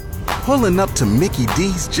Pulling up to Mickey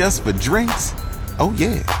D's just for drinks? Oh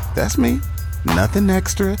yeah, that's me. Nothing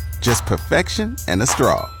extra, just perfection and a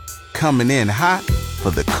straw. Coming in hot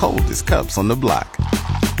for the coldest cups on the block.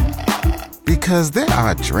 Because there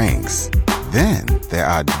are drinks. Then there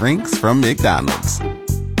are drinks from McDonald's.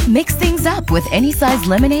 Mix things up with any size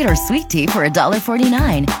lemonade or sweet tea for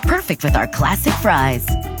 $1.49. Perfect with our classic fries.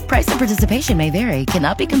 Price and participation may vary.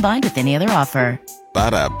 Cannot be combined with any other offer.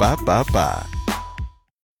 Ba-da-ba-ba-ba.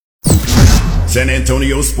 San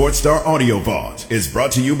Antonio Sports Star Audio Vault is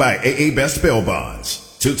brought to you by AA Best Bail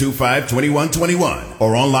Bonds, 225-2121,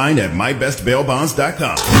 or online at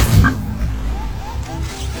mybestbailbonds.com.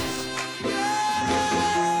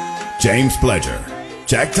 James Pledger,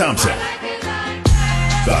 Jack Thompson,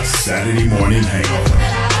 The Saturday Morning Hangover.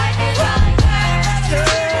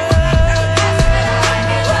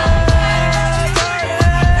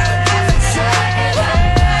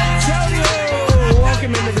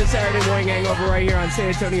 Welcome into the Saturday Morning Hangover right here on San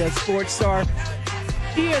Antonio Sports Star.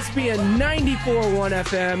 ESPN 94.1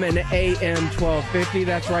 FM and AM 1250.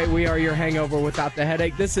 That's right, we are your hangover without the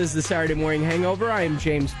headache. This is the Saturday Morning Hangover. I am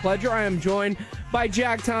James Pledger. I am joined by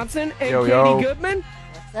Jack Thompson and Katie Goodman.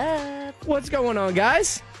 What's up? What's going on,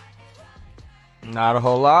 guys? Not a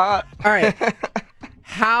whole lot. All right.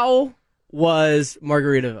 How was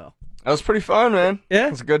Margaritaville? That was pretty fun, man. Yeah?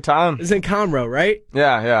 It was a good time. It's in Conroe, right?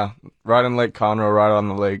 Yeah. Right in Lake Conroe, right on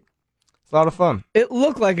the lake. It's a lot of fun. It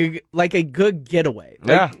looked like a good getaway.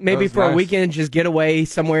 Yeah. Maybe for nice. a weekend, just get away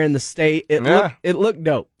somewhere in the state. It looked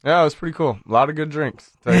dope. Yeah, it was pretty cool. A lot of good drinks,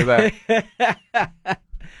 tell you that.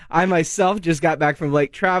 I myself just got back from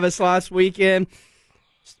Lake Travis last weekend.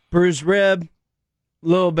 Bruised rib. A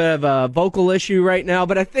little bit of a vocal issue right now,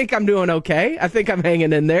 but I think I'm doing okay. I think I'm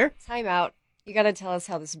hanging in there. Time out. You got to tell us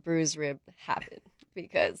how this bruised rib happened,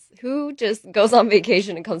 because who just goes on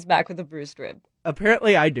vacation and comes back with a bruised rib?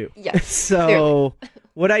 Apparently I do. Yes. So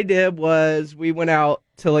what I did was we went out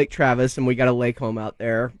to Lake Travis, and we got a lake home out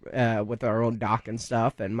there with our own dock and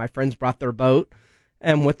stuff, and my friends brought their boat,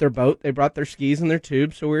 and with their boat, they brought their skis and their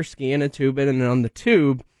tubes, so we were skiing and tubing, and on the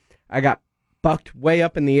tube, I got bucked way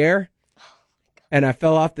up in the air, and I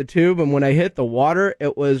fell off the tube, and when I hit the water,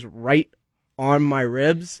 it was right on my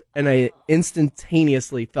ribs, and I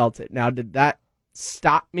instantaneously felt it. Now, did that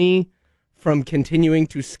stop me from continuing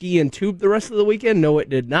to ski and tube the rest of the weekend? No, it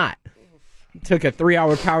did not. It took a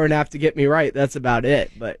 3-hour power nap to get me right. That's about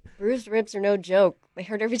it. But bruised ribs are no joke. They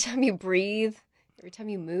hurt every time you breathe, every time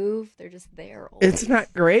you move. They're just there. Always. It's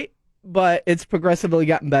not great, but it's progressively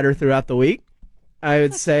gotten better throughout the week. I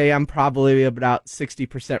would say I'm probably about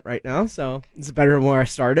 60% right now, so it's better than where I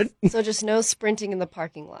started. So just no sprinting in the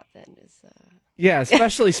parking lot then. Yeah,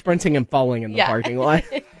 especially sprinting and falling in the parking lot.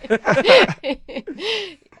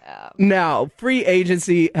 Now, free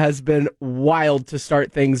agency has been wild to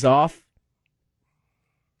start things off,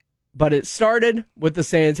 but it started with the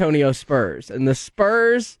San Antonio Spurs, and the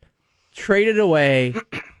Spurs traded away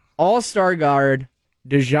all-star guard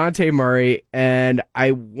Dejounte Murray, and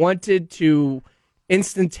I wanted to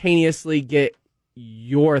instantaneously get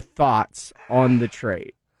your thoughts on the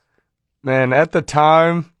trade. Man, at the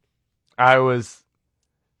time, I was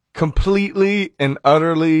completely and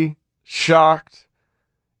utterly shocked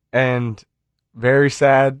and very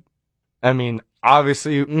sad. I mean,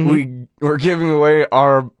 obviously, we were giving away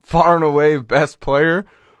our far and away best player,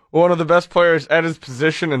 one of the best players at his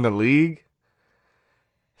position in the league.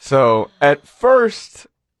 So, at first,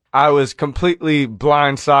 I was completely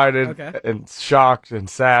blindsided and shocked and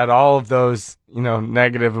sad. All of those,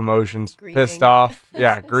 negative emotions, grieving. Pissed off.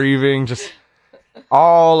 Yeah, grieving, just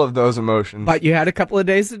all of those emotions. But you had a couple of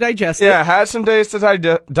days to digest it. Yeah, had some days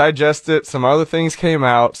to digest it. Some other things came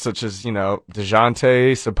out, such as,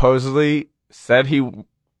 Dejounte supposedly said he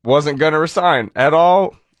wasn't going to resign at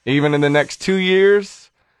all, even in the next 2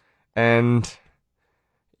 years. And,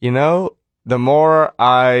 the more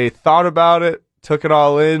I thought about it, took it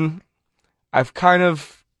all in, I've kind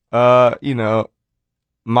of, my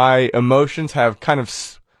emotions have kind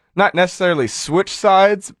of not necessarily switched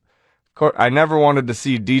sides. Of course, I never wanted to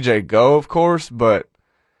see DJ go, of course, but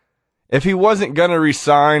if he wasn't going to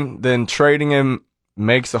resign, then trading him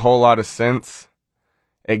makes a whole lot of sense.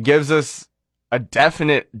 It gives us a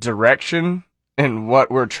definite direction in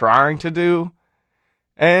what we're trying to do.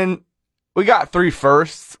 And we got 3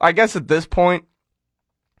 firsts. I guess at this point,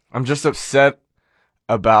 I'm just upset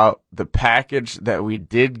about the package that we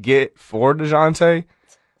did get for Dejounte.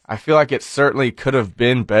 I feel like it certainly could have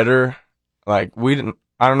been better.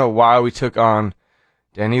 I don't know why we took on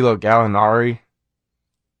Danilo Gallinari.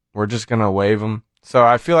 We're just going to waive him. So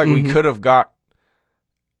I feel like we could have got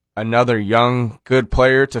another young, good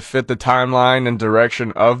player to fit the timeline and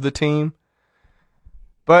direction of the team.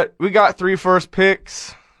 But we got 3 first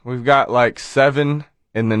picks. We've got like 7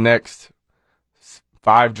 in the next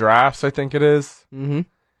 5 drafts, I think it is. Mm-hmm.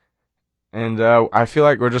 And I feel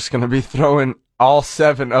like we're just going to be throwing all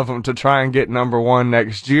 7 of them to try and get number 1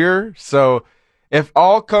 next year. So if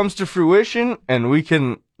all comes to fruition and we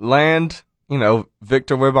can land,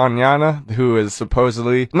 Victor Wembanyama, who is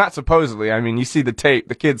not supposedly, I mean, you see the tape,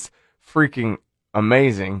 the kid's freaking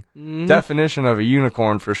amazing. Mm-hmm. Definition of a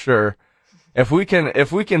unicorn for sure. If we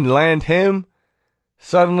can land him,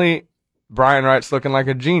 suddenly Brian Wright's looking like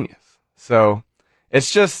a genius. So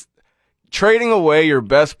it's just trading away your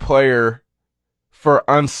best player for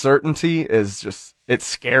uncertainty it's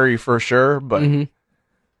scary for sure, but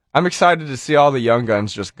I'm excited to see all the young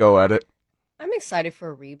guns just go at it. I'm excited for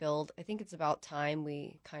a rebuild. I think it's about time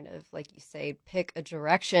we kind of, like you say, pick a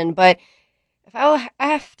direction. But if I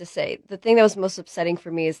have to say, the thing that was most upsetting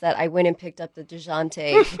for me is that I went and picked up the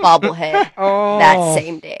Dejounte bobblehead that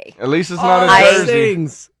same day. At least it's not a jersey.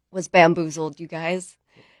 Was bamboozled, you guys.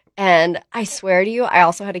 And I swear to you, I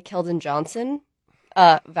also had a Keldon Johnson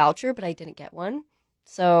voucher, but I didn't get one.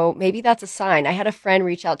 So maybe that's a sign. I had a friend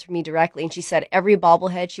reach out to me directly, and she said every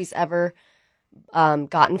bobblehead she's ever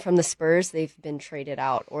gotten from the Spurs, they've been traded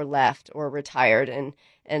out or left or retired.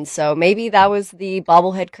 And so maybe that was the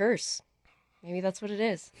bobblehead curse. Maybe that's what it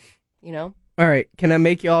is, All right. Can I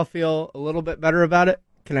make y'all feel a little bit better about it?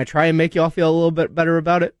 Can I try and make y'all feel a little bit better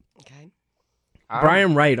about it? Okay.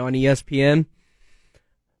 Brian Wright on ESPN,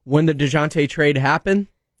 when the Dejounte trade happened,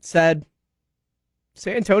 said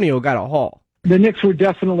San Antonio got a haul. The Knicks were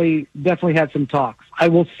definitely had some talks. I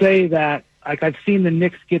will say that I've seen the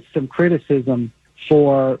Knicks get some criticism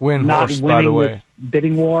for not winning this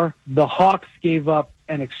bidding war. The Hawks gave up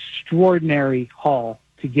an extraordinary haul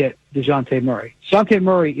to get Dejounte Murray. Dejounte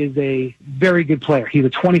Murray is a very good player. He's a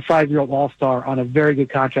 25-year-old all-star on a very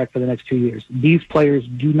good contract for the next 2 years. These players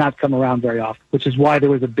do not come around very often, which is why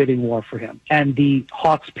there was a bidding war for him. And the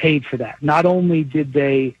Hawks paid for that. Not only did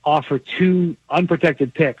they offer 2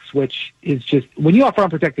 unprotected picks, which is just, when you offer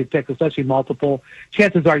unprotected picks, especially multiple,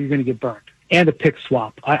 chances are you're going to get burned. And a pick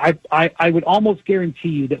swap. I would almost guarantee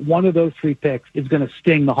you that one of those 3 picks is going to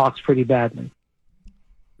sting the Hawks pretty badly.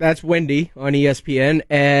 That's Wendy on ESPN,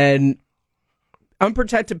 and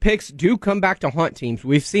unprotected picks do come back to haunt teams.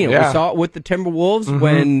 We've seen it. Yeah. We saw it with the Timberwolves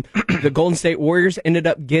when the Golden State Warriors ended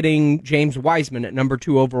up getting James Wiseman at number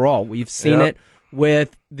 2 overall. We've seen it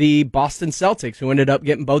with the Boston Celtics, who ended up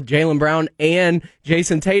getting both Jaylen Brown and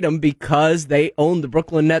Jason Tatum because they owned the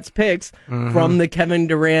Brooklyn Nets picks from the Kevin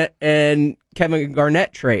Durant and Kevin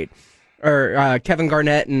Garnett trade. Or Kevin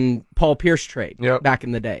Garnett and Paul Pierce trade back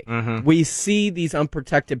in the day. We see these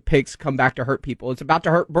unprotected picks come back to hurt people. It's about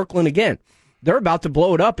to hurt Brooklyn again. They're about to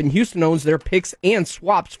blow it up, and Houston owns their picks and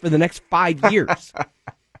swaps for the next 5 years.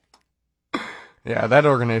 Yeah, that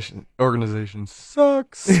organization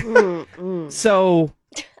sucks. So,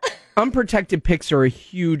 unprotected picks are a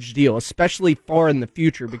huge deal, especially far in the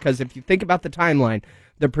future, because if you think about the timeline,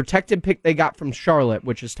 the protected pick they got from Charlotte,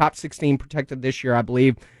 which is top 16 protected this year, I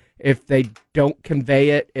believe. If they don't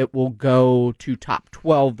convey it, it will go to top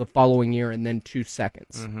 12 the following year and then 2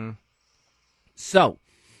 seconds. So,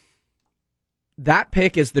 that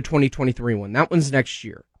pick is the 2023 one. That one's next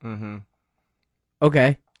year.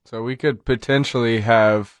 Okay. So we could potentially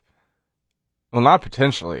have, well, not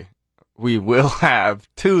potentially, we will have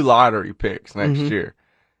 2 lottery picks next year,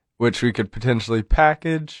 which we could potentially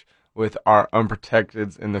package with our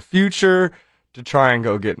unprotecteds in the future to try and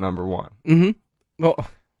go get number 1. Well,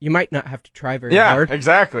 you might not have to try very hard. Yeah,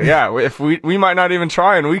 exactly. Yeah, if we might not even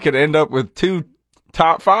try, and we could end up with 2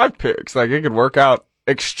 top 5 picks. Like, it could work out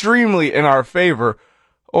extremely in our favor,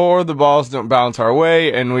 or the balls don't bounce our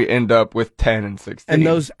way, and we end up with 10 and 16. And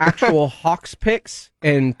those actual Hawks picks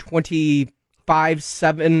in 25,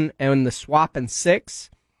 7, and the swap in 6.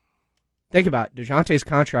 Think about it. DeJounte's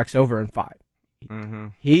contract's over in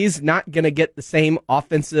 5. He's not going to get the same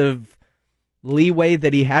offensive leeway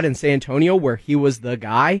that he had in San Antonio, where he was the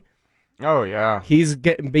guy. Oh, yeah. He's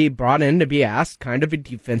be brought in to be asked kind of a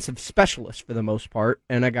defensive specialist for the most part,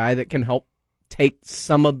 and a guy that can help take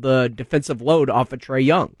some of the defensive load off of Trae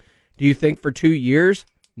Young. Do you think for 2 years,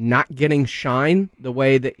 not getting shine the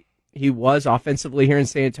way that he was offensively here in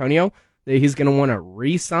San Antonio, that he's going to want to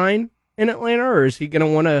re-sign in Atlanta, or is he going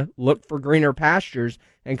to want to look for greener pastures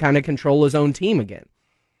and kind of control his own team again?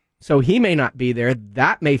 So he may not be there.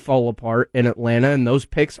 That may fall apart in Atlanta, and those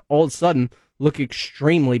picks all of a sudden look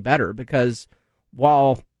extremely better, because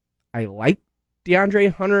while I like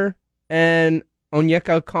DeAndre Hunter and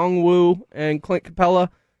Onyeka Okongwu and Clint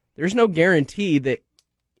Capella, there's no guarantee that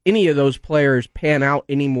any of those players pan out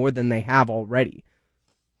any more than they have already.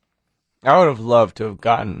 I would have loved to have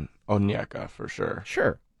gotten Onyeka for sure.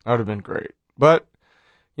 Sure. That would have been great. But,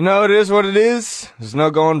 it is what it is. There's no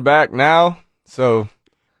going back now. So,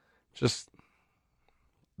 just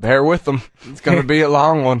bear with them. It's going to be a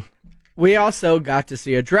long one. We also got to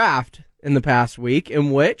see a draft in the past week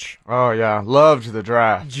in which... Oh, yeah. Loved the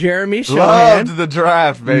draft. Jeremy Shohan. Loved the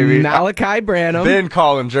draft, baby. Malachi Branham. Been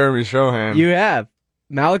calling Jeremy Shohan. You have.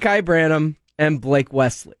 Malachi Branham and Blake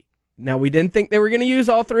Wesley. Now, we didn't think they were going to use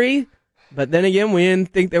all three, but then again, we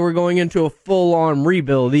didn't think they were going into a full-on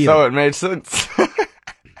rebuild either. So it made sense.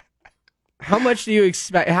 How much do you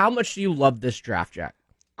expect? How much do you love this draft, Jack?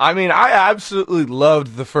 I mean, I absolutely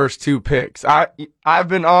loved the first two picks. I've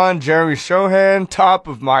been on Jeremy Shohan, top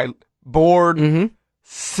of my board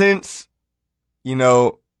since,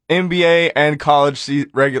 NBA and college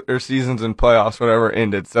regular seasons and playoffs, whatever,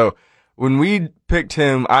 ended. So when we picked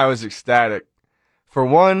him, I was ecstatic. For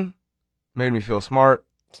one, made me feel smart.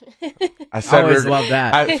 I said love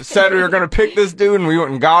that. I said we were going to pick this dude, and we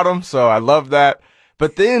went and got him, so I love that.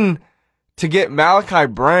 But then to get Malachi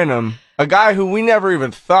Branham, a guy who we never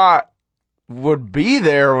even thought would be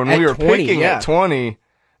there when we were 20, picking at 20,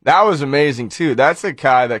 that was amazing too. That's a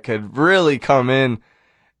guy that could really come in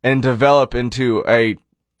and develop into a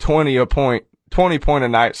 20 point a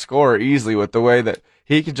night scorer easily with the way that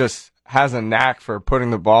he could just has a knack for putting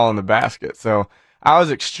the ball in the basket. So I was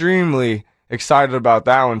extremely excited about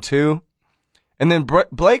that one too. And then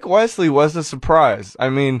Blake Wesley was a surprise. I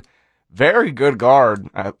mean, very good guard.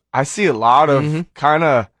 I see a lot of kind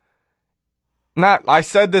of I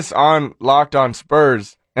said this on Locked on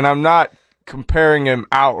Spurs, and I'm not comparing him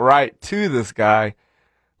outright to this guy,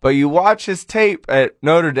 but you watch his tape at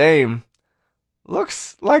Notre Dame,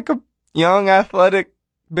 looks like a young, athletic,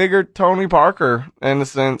 bigger Tony Parker in a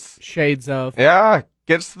sense. Shades of. Yeah,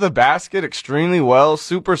 gets to the basket extremely well,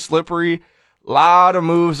 super slippery, lot of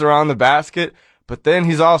moves around the basket, but then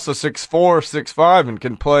he's also 6'4", 6'5", and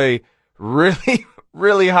can play really,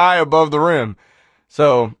 really high above the rim.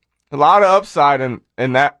 So a lot of upside in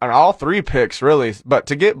that, on all three picks, really. But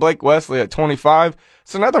to get Blake Wesley at 25,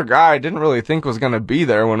 it's another guy I didn't really think was going to be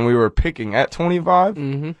there when we were picking at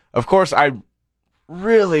 25. Of course, I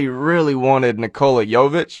really, really wanted Nikola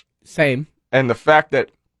Jovic. Same. And the fact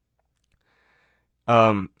that,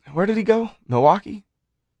 where did he go? Milwaukee?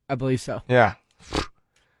 I believe so. Yeah.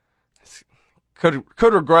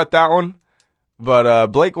 Could regret that one. But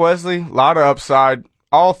Blake Wesley, a lot of upside.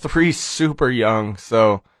 All three super young,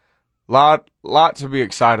 so lot to be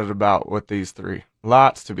excited about with these three.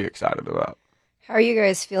 Lots to be excited about. How are you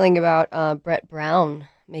guys feeling about Brett Brown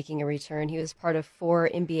making a return? He was part of 4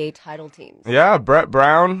 NBA title teams. Yeah, Brett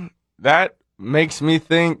Brown. That makes me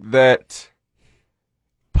think that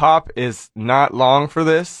Pop is not long for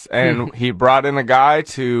this, and he brought in a guy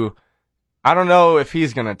to, I don't know if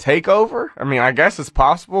he's going to take over. I mean, I guess it's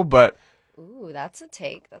possible, but ooh, that's a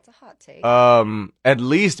take. That's a hot take. At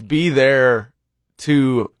least be there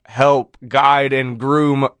to help guide and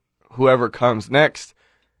groom whoever comes next.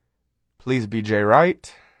 Please be Jay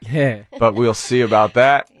Wright. Yeah. But we'll see about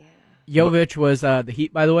that. Jovic was the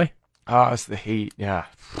Heat, by the way. Oh, it's the Heat, yeah.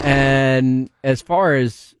 And as far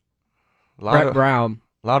as Brett Brown.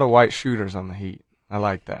 A lot of white shooters on the Heat. I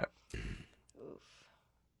like that.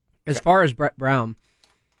 As far as Brett Brown,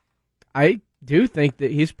 I do think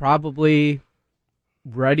that he's probably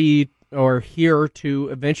ready or here to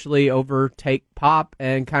eventually overtake Pop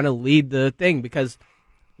and kind of lead the thing, because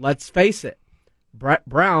let's face it, Brett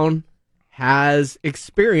Brown has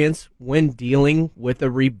experience when dealing with a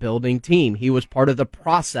rebuilding team. He was part of the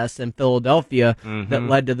process in Philadelphia that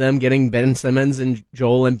led to them getting Ben Simmons and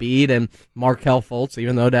Joel Embiid and Markelle Fultz,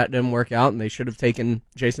 even though that didn't work out and they should have taken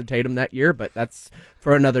Jason Tatum that year, but that's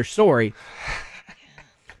for another story.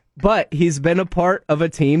 But he's been a part of a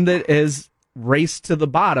team that is raced to the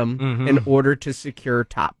bottom in order to secure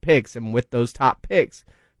top picks. And with those top picks,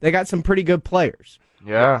 they got some pretty good players.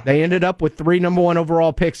 Yeah. They ended up with 3 number 1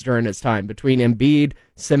 overall picks during his time between Embiid,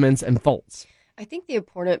 Simmons, and Fultz. I think the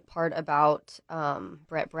important part about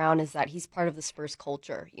Brett Brown is that he's part of the Spurs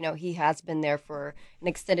culture. You know, he has been there for an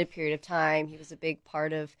extended period of time. He was a big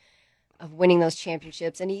part of winning those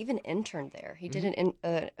championships, and he even interned there. He did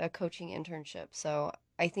a coaching internship. So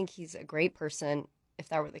I think he's a great person, if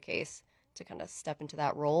that were the case, to kind of step into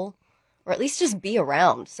that role, or at least just be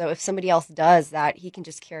around. So if somebody else does that, he can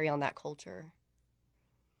just carry on that culture.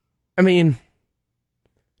 I mean,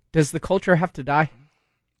 does the culture have to die?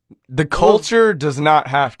 The culture does not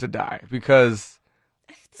have to die, because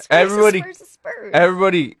everybody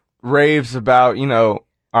raves about,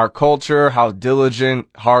 our culture, how diligent,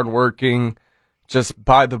 hardworking, just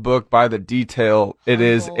by the book, by the detail. It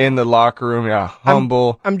is in the locker room. Yeah,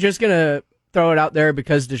 humble. I'm just going to throw it out there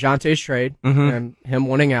because Dejounte's trade and him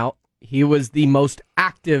winning out, he was the most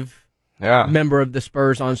active member of the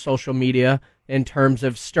Spurs on social media in terms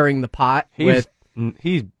of stirring the pot. He's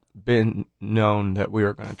been known that we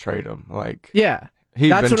were going to trade him. That's been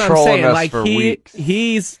what I'm trolling saying. us for weeks.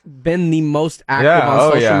 He's been the most active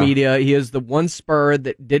on social media. He is the one Spur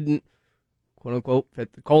that didn't, quote unquote,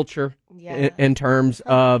 fit the culture in terms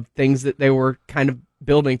of things that they were kind of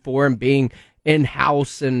building for and being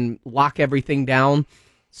in-house and lock everything down.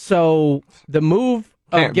 So the move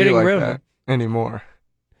of getting rid of him anymore.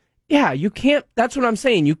 Yeah, you can't. That's what I'm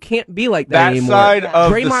saying. You can't be like that anymore. Side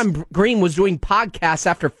of Draymond Green was doing podcasts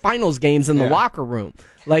after finals games in the locker room.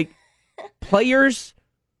 Like, players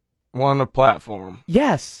want a platform.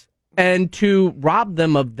 Yes, and to rob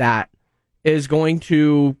them of that is going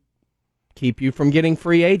to keep you from getting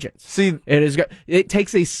free agents. See, it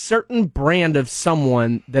takes a certain brand of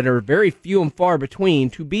someone that are very few and far between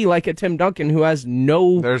to be like a Tim Duncan who has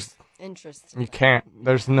no interest. You can't.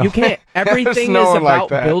 You can't. Everything is about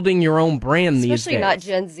building your own brand these days. Especially not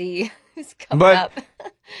Gen Z who's coming up.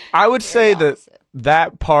 I would say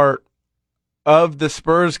that part of the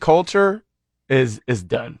Spurs culture is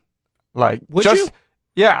done. Like, would you?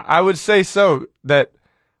 Yeah, I would say so. That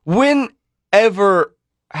whenever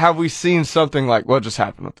have we seen something like what just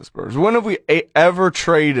happened with the Spurs? When have we ever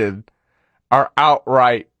traded our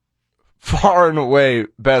outright, far and away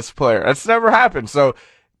best player? That's never happened. So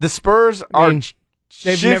the Spurs are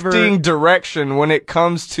shifting direction when it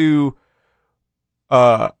comes to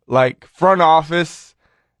like front office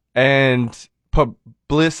and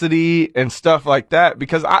publicity and stuff like that.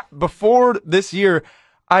 Because before this year,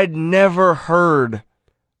 I'd never heard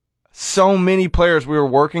so many players. We were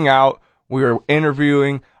working out, we were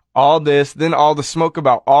interviewing, all this, then all the smoke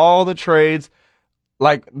about all the trades.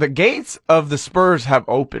 Like, the gates of the Spurs have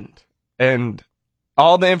opened, and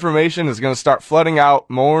all the information is going to start flooding out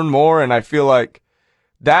more and more. And I feel like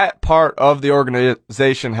that part of the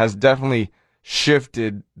organization has definitely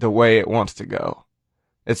shifted the way it wants to go.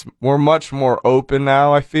 We're much more open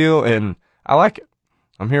now, I feel, and I like it.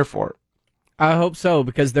 I'm here for it. I hope so,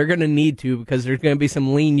 because they're going to need to, because there's going to be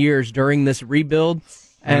some lean years during this rebuild,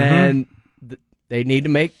 and they need to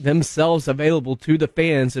make themselves available to the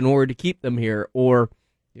fans in order to keep them here. Or,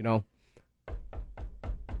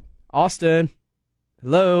 Austin,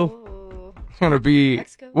 hello. It's going to be,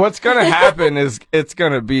 what's going to happen is it's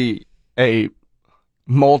going to be a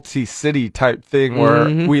multi-city type thing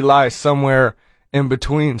where we lie somewhere in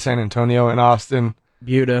between San Antonio and Austin.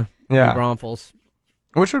 Buda. Yeah. Braunfels.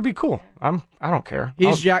 Which would be cool. I don't care.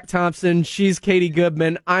 He's Jack Thompson. She's Katie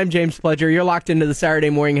Goodman. I'm James Pledger. You're locked into the Saturday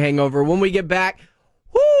Morning Hangover. When we get back,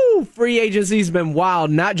 free agency's been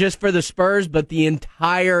wild, not just for the Spurs, but the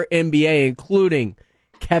entire NBA, including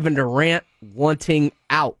Kevin Durant wanting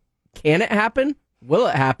out. Can it happen? Will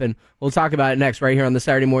it happen? We'll talk about it next right here on the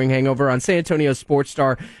Saturday Morning Hangover on San Antonio Sports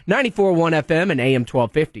Star 94.1 FM and AM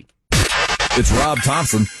 1250. It's Rob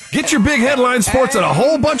Thompson. Get your big headline sports and a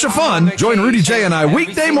whole bunch of fun. Join Rudy J and I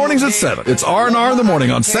weekday mornings at 7. It's R&R in the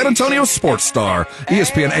morning on San Antonio Sports Star,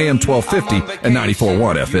 ESPN AM 1250 and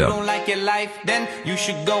 94.1 FM. If you don't like your life, then you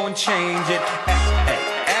should go and change it.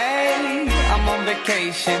 I'm on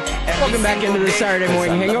vacation. Welcome back into the Saturday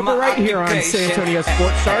Morning Hangover right here on San Antonio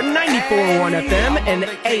Sports Star 94.1 FM and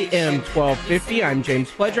AM 1250. I'm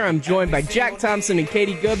James Pledger. I'm joined by Jack Thompson and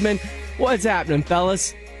Katie Goodman. What's happening,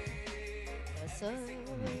 fellas?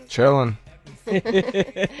 Chilling.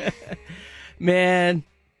 Man,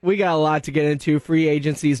 we got a lot to get into. Free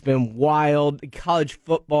agency's been wild. College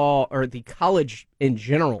football, or the college in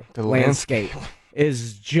general, the landscape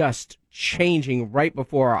is just changing right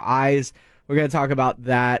before our eyes. We're going to talk about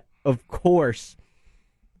that. Of course,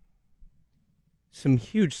 some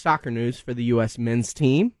huge soccer news for the U.S. men's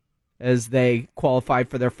team as they qualified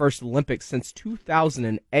for their first Olympics since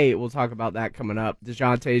 2008. We'll talk about that coming up.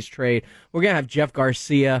 Dejounte's trade. We're going to have Jeff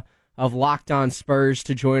Garcia of Locked On Spurs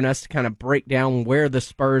to join us to kind of break down where the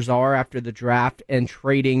Spurs are after the draft and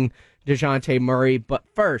trading Dejounte Murray. But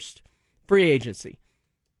first, free agency.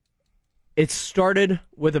 It started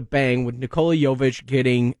with a bang with Nikola Jovic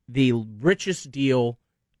getting the richest deal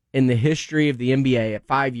in the history of the NBA at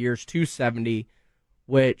 5 years, $270,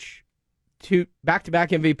 which back-to-back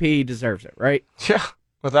MVP deserves it, right? Yeah,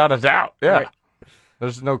 without a doubt. Yeah, right.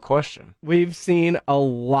 There's no question. We've seen a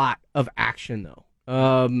lot of action,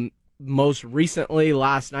 though. Most recently,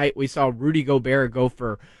 last night, we saw Rudy Gobert go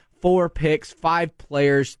for 4 picks, 5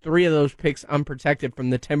 players, 3 of those picks unprotected from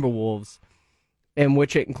the Timberwolves, in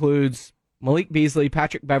which it includes Malik Beasley,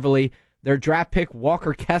 Patrick Beverley, their draft pick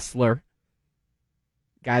Walker Kessler,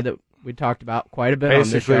 guy that we talked about quite a bit on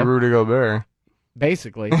this Basically, show. Rudy Gobert.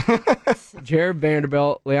 Basically. Jared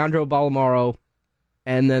Vanderbilt, Leandro Ballamaro,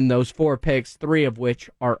 and then those 4 picks, 3 of which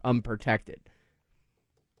are unprotected.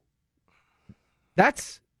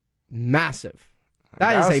 That's massive.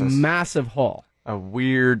 That is a massive haul. A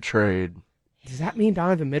weird trade. Does that mean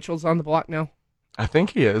Donovan Mitchell's on the block now? I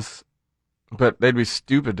think he is, but they'd be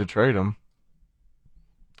stupid to trade him.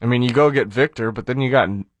 I mean, you go get Victor, but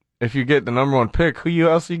then if you get the number 1 pick, who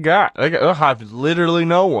else you got? They'll have literally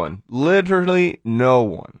no one. Literally no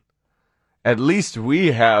one. At least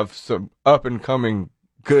we have some up-and-coming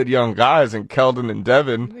good young guys in Keldon and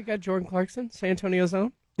Devin. They got Jordan Clarkson, San Antonio's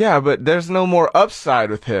own. Yeah, but there's no more upside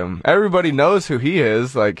with him. Everybody knows who he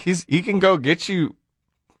is. Like, he can go get you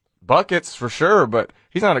buckets for sure, but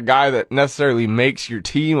he's not a guy that necessarily makes your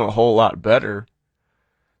team a whole lot better.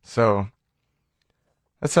 So,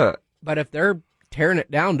 But if they're tearing it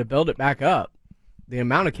down to build it back up, the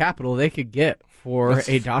amount of capital they could get for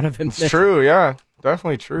a Donovan Mitchell. It's true, yeah.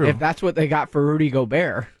 Definitely true. If that's what they got for Rudy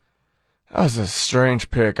Gobert. That was a strange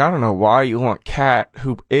pick. I don't know why you want Cat,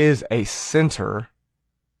 who is a center,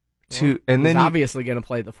 and then he's obviously going to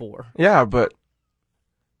play the 4. Yeah, but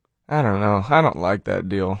I don't know. I don't like that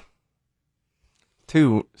deal.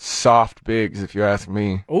 2 soft bigs, if you ask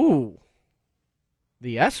me. Ooh,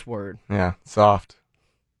 the S word. Yeah, soft.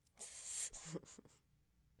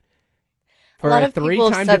 For a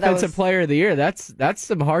 3-time defensive player of the year, that's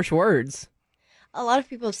some harsh words. A lot of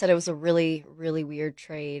people have said it was a really, really weird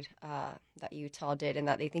trade that Utah did, and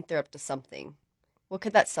that they think they're up to something. What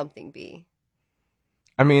could that something be?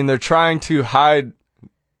 I mean, they're trying to hide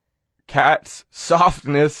Cat's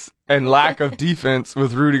softness and lack of defense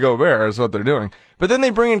with Rudy Gobert is what they're doing. But then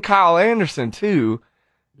they bring in Kyle Anderson, too,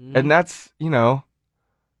 and that's, I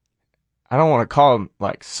don't want to call him,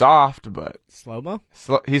 soft, but... Slow-mo?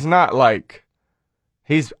 He's not,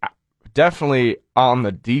 he's definitely on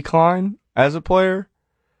the decline as a player.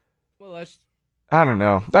 Well, I don't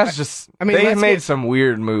know. They made some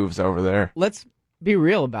weird moves over there. Let's be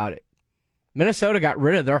real about it. Minnesota got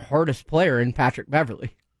rid of their hardest player in Patrick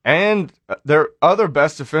Beverley. And their other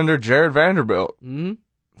best defender, Jared Vanderbilt. Mm-hmm.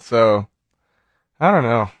 So, I don't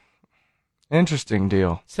know. Interesting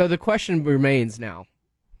deal. So the question remains now.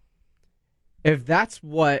 If that's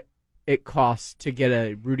what it costs to get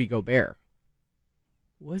a Rudy Gobert,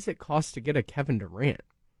 what does it cost to get a Kevin Durant?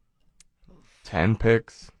 10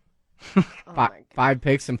 picks. 5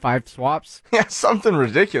 picks and 5 swaps? Yeah, something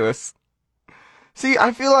ridiculous. See,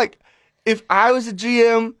 I feel like if I was a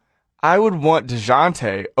GM, I would want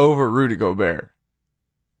Dejounte over Rudy Gobert.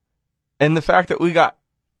 And the fact that we got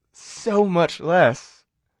so much less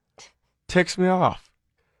ticks me off.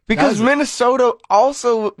 Because Minnesota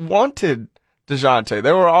also wanted Dejounte.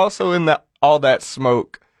 They were also in all that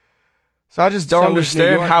smoke. So I just don't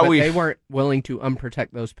understand how they weren't willing to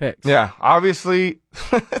unprotect those picks. Yeah, obviously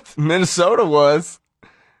Minnesota was.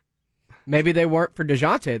 Maybe they weren't for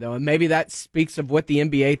Dejounte, though, and maybe that speaks of what the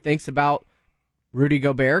NBA thinks about Rudy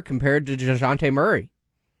Gobert compared to Dejounte Murray.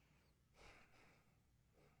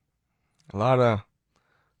 A lot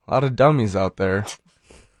of dummies out there.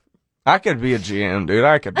 I could be a GM, dude.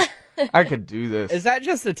 I could do this. Is that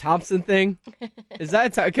just a Thompson thing? Is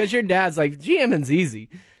that because your dad's like, GMing's easy?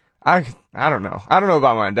 I don't know. I don't know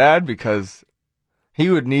about my dad because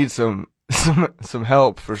he would need some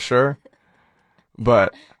help for sure.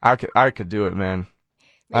 But I could do it, man.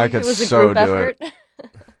 Maybe I could so do it.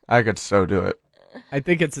 I could so do it. I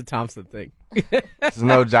think it's a Thompson thing. There's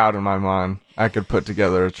no doubt in my mind. I could put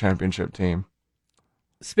together a championship team.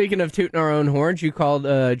 Speaking of tooting our own horns, you called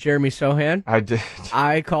Jeremy Sohan. I did.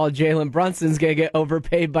 I called Jalen Brunson's going to get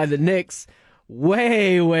overpaid by the Knicks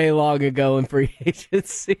way, way long ago in free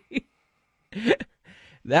agency.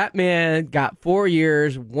 That man got 4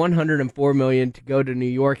 years, $104 million to go to New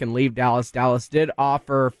York and leave Dallas. Dallas did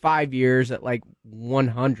offer 5 years at like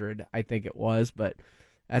 $100, I think it was, but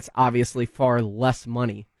that's obviously far less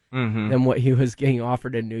money than what he was getting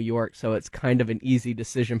offered in New York, so it's kind of an easy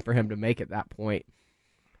decision for him to make at that point.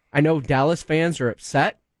 I know Dallas fans are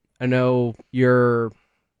upset. I know your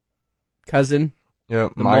cousin,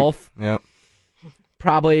 Mike, Mulf, yep,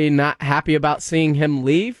 probably not happy about seeing him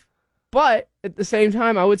leave. But at the same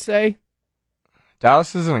time, I would say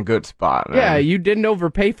Dallas is in a good spot, man. Yeah, you didn't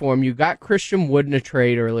overpay for him. You got Christian Wood in a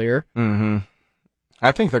trade earlier. Mm-hmm.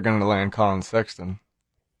 I think they're going to land Colin Sexton.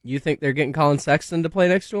 You think they're getting Colin Sexton to play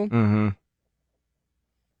next to him? Mm-hmm.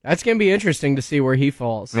 That's going to be interesting to see where he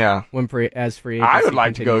falls. Yeah. As free agency I would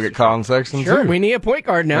like to go get Colin Sexton, Sure, too. we need a point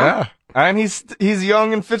guard now. Yeah. And he's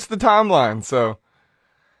young and fits the timeline, so.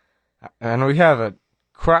 And we have a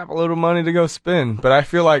crap load of money to go spend, but I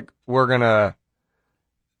feel like we're going to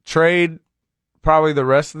trade probably the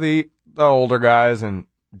rest of the older guys and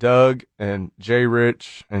Doug and Jay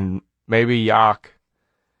Rich and maybe Yak,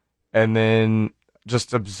 and then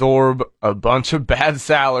just absorb a bunch of bad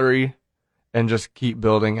salary and just keep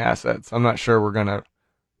building assets. I'm not sure we're going to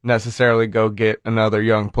necessarily go get another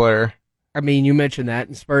young player. I mean, you mentioned that,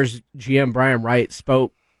 and Spurs GM Brian Wright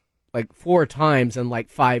spoke like 4 times in like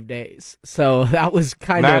 5 days. So that was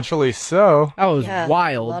kind of... Naturally so. That was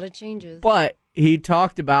wild. A lot of changes. But he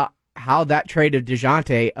talked about how that trade of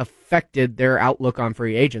Dejounte affected their outlook on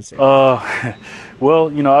free agency. Well,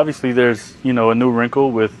 obviously there's, a new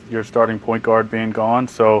wrinkle with your starting point guard being gone.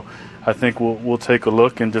 So I think we'll take a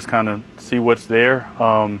look and just kind of see what's there,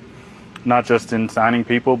 not just in signing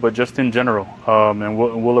people, but just in general. And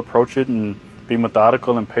we'll approach it and be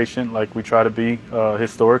methodical and patient like we try to be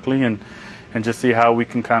historically, and just see how we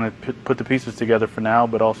can kind of put the pieces together for now,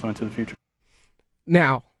 but also into the future.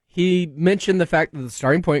 Now, he mentioned the fact that the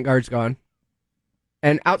starting point guard's gone.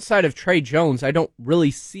 And outside of Trey Jones, I don't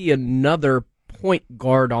really see another point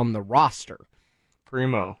guard on the roster.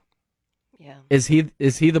 Primo. Yeah. Is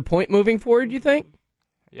he the point moving forward, you think?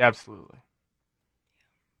 Yeah, absolutely.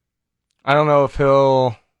 I don't know if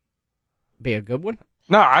he'll be a good one.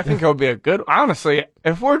 No, I think he'll be a good. Honestly,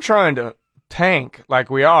 if we're trying to tank like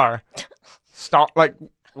we are,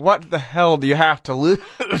 what the hell do you have to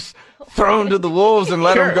lose? Throw him to the wolves and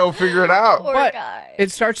let him go figure it out. Poor but guy.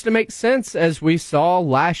 It starts to make sense, as we saw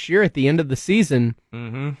last year at the end of the season.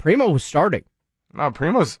 Mm-hmm. Primo was starting. No,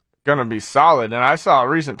 Primo's gonna be solid, and I saw a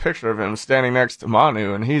recent picture of him standing next to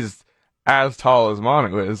Manu, and he's as tall as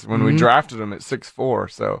Manu is when we drafted him at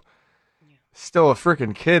 6'4". So still a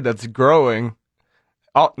freaking kid that's growing,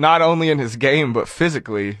 not only in his game but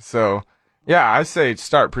physically. So yeah, I say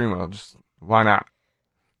start Primo. Just why not?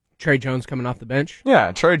 Trey Jones coming off the bench?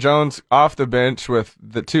 Yeah, Trey Jones off the bench with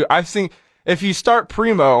the two. I've seen if you start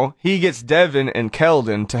Primo, he gets Devin and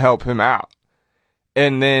Keldon to help him out.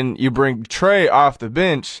 And then you bring Trey off the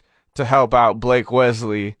bench to help out Blake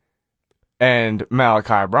Wesley and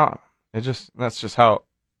Malachi Brown. That's just how,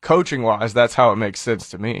 coaching wise, that's how it makes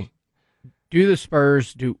sense to me. Do the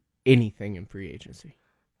Spurs do anything in free agency?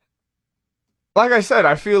 Like I said,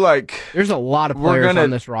 I feel like there's a lot of players on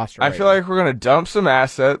this roster. I feel like we're gonna dump some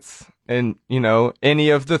assets, and any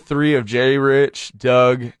of the three of Jay Rich,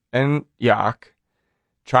 Doug, and Yak,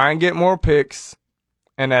 try and get more picks,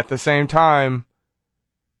 and at the same time,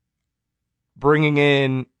 bringing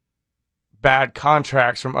in bad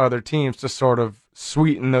contracts from other teams to sort of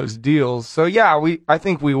sweeten those deals. So yeah, I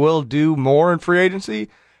think we will do more in free agency,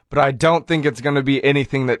 but I don't think it's going to be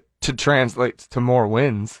anything that translates to more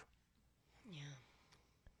wins.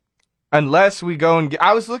 Unless we go and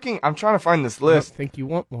I'm trying to find this list. I don't think you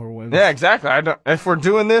want more wins. Yeah, exactly. If we're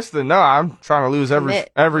doing this, then no, I'm trying to lose every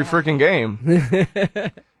freaking game.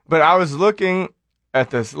 But I was looking at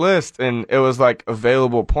this list, and it was like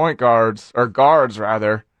available point guards, or guards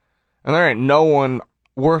rather, and there ain't no one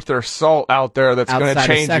worth their salt out there that's going to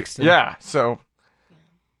change it. Yeah, so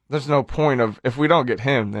there's no point if we don't get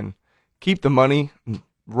him, then keep the money and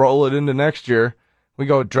roll it into next year. We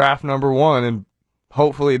go draft number 1, and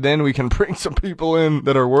hopefully then we can bring some people in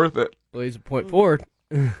that are worth it. Well, he's a point forward.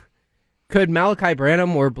 Could Malachi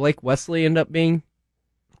Branham or Blake Wesley end up being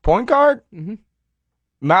point guard? Mm-hmm.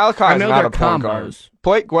 Malachi's not a point guard.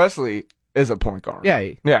 Blake Wesley is a point guard.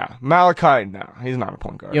 Yeah. Malachi, no, he's not a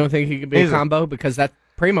point guard. You don't think he could be a combo? Because that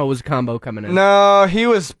Primo was a combo coming in. No, he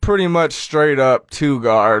was pretty much straight up 2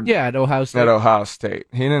 guard. Yeah, at Ohio State.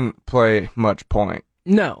 He didn't play much point.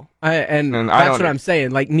 No, and that's what I'm saying.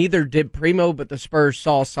 Like, neither did Primo, but the Spurs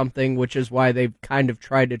saw something, which is why they've kind of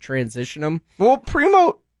tried to transition him. Well,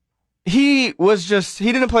 Primo, he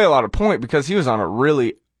didn't play a lot of point because he was on a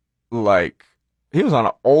really, he was on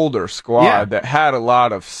an older squad that had a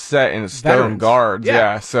lot of set in stone guards.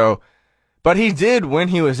 Yeah. So, but he did, when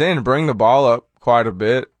he was in, bring the ball up quite a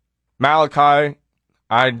bit. Malachi,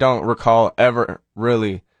 I don't recall ever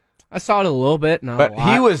really. I saw it a little bit, but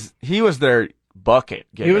he was their bucket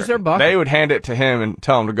getter. He was their bucket. They would hand it to him and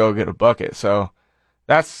tell him to go get a bucket. So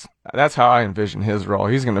that's how I envision his role.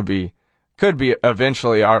 He's going to could be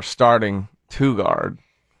eventually our starting 2 guard.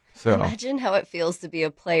 So imagine how it feels to be a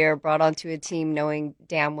player brought onto a team knowing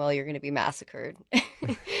damn well you're going to be massacred.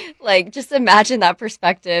 Just imagine that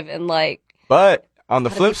perspective and But on the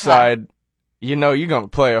flip side, you're going to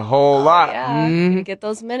play a whole lot. Yeah, you get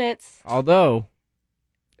those minutes. Although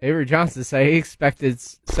Avery Johnson said he expected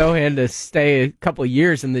Sohan to stay a couple of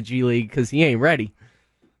years in the G League because he ain't ready.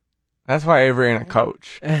 That's why Avery ain't a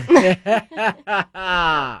coach.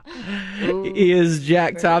 He is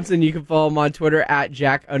Jack Thompson. You can follow him on Twitter at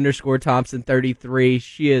Jack_Thompson33.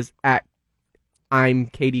 She is at I'm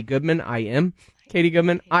Katie Goodman. I am Katie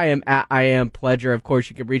Goodman. I am at I am Pledger. Of course,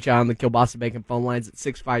 you can reach out on the Kielbasa Bacon phone lines at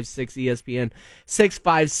 656-ESPN,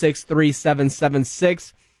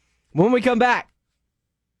 656-3776. When we come back,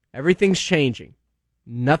 everything's changing.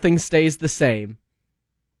 Nothing stays the same.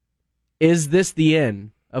 Is this the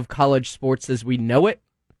end of college sports as we know it?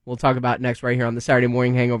 We'll talk about it next right here on the Saturday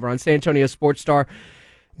Morning Hangover on San Antonio Sports Star,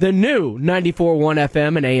 the new 94.1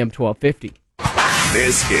 FM and AM 1250.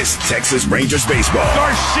 This is Texas Rangers baseball.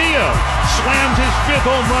 Garcia slams his 5th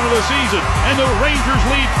home run of the season, and the Rangers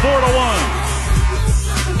lead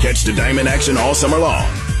 4-1. Catch the Diamond action all summer long.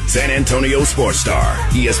 San Antonio Sports Star,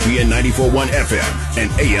 ESPN 94.1 FM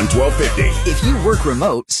and AM 1250. If you work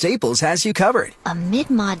remote, Staples has you covered. A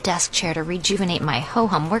mid-mod desk chair to rejuvenate my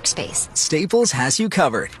ho-hum workspace. Staples has you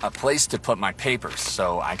covered. A place to put my papers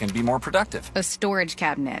so I can be more productive. A storage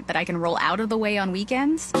cabinet that I can roll out of the way on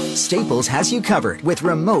weekends. Staples has you covered with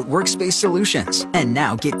remote workspace solutions. And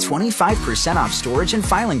now get 25% off storage and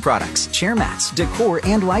filing products, chair mats, decor,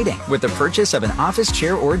 and lighting with the purchase of an office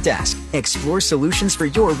chair or desk. Explore solutions for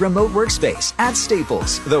your remote workspace at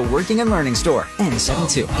Staples, the working and learning store.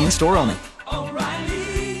 N72, in-store only.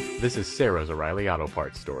 This is Sarah's O'Reilly Auto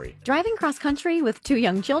Parts story. Driving cross-country with 2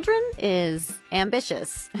 young children is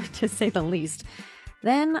ambitious, to say the least.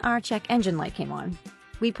 Then our check engine light came on.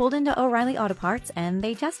 We pulled into O'Reilly Auto Parts and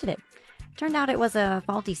they tested it. Turned out it was a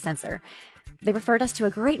faulty sensor. They referred us to a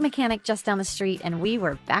great mechanic just down the street and we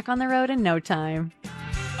were back on the road in no time.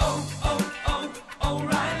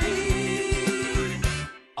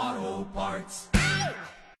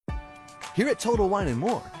 Here at Total Wine &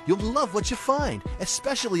 More, you'll love what you find,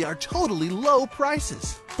 especially our totally low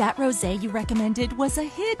prices. That rosé you recommended was a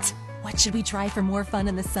hit. What should we try for more fun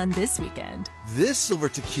in the sun this weekend? This silver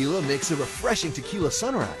tequila makes a refreshing tequila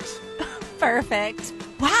sunrise. Perfect.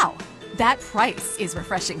 Wow, that price is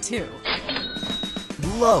refreshing too.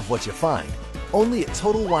 Love what you find, only at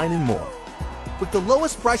Total Wine & More. With the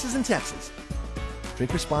lowest prices in Texas.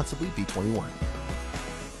 Drink responsibly, B21.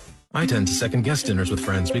 I tend to second-guess dinners with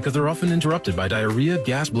friends because they're often interrupted by diarrhea,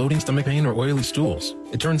 gas, bloating, stomach pain, or oily stools.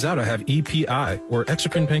 It turns out I have EPI, or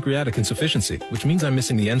exocrine pancreatic insufficiency, which means I'm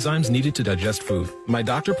missing the enzymes needed to digest food. My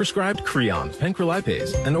doctor prescribed Creon,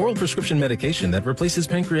 pancrelipase, an oral prescription medication that replaces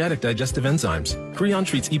pancreatic digestive enzymes. Creon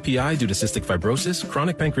treats EPI due to cystic fibrosis,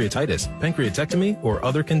 chronic pancreatitis, pancreatectomy, or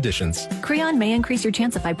other conditions. Creon may increase your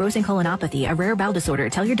chance of fibrosing colonopathy, a rare bowel disorder.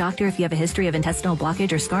 Tell your doctor if you have a history of intestinal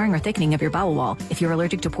blockage or scarring or thickening of your bowel wall, if you're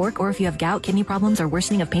allergic to pork, or if you have gout, kidney problems, or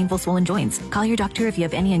worsening of painful swollen joints. Call your doctor if you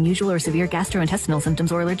have any unusual or severe gastrointestinal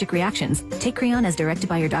symptoms or allergic reactions. Take Creon as directed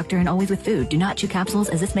by your doctor and always with food. Do not chew capsules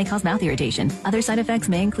as this may cause mouth irritation. Other side effects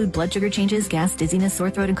may include blood sugar changes, gas, dizziness,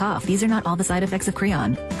 sore throat, and cough. These are not all the side effects of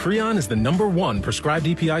Creon. Creon is the #1 prescribed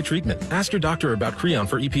EPI treatment. Ask your doctor about Creon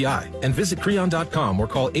for EPI and visit Creon.com or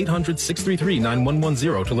call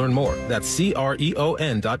 800-633-9110 to learn more. That's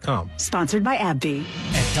CREON.com. Sponsored by AbbVie.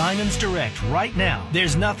 At Diamonds Direct right now,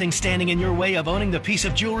 there's nothing standing in your way of owning the piece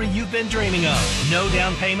of jewelry you've been dreaming of. No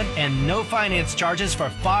down payment and no finance charges for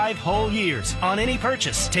 5 whole years on any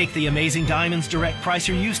purchase. Take the amazing Diamonds Direct price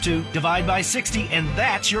you're used to, divide by 60, and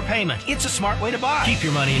that's your payment. It's a smart way to buy. Keep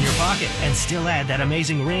your money in your pocket and still add that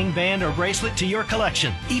amazing ring, band, or bracelet to your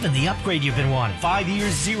collection. Even the upgrade you've been wanting. 5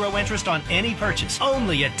 years, 0 interest on any purchase.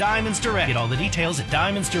 Only at Diamonds Direct. Get all the details at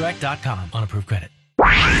diamondsdirect.com on approved credit.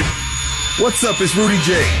 What's up? It's Rudy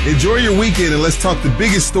J. Enjoy your weekend and let's talk the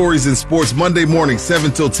biggest stories in sports Monday morning, 7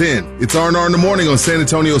 till 10. It's R&R in the morning on San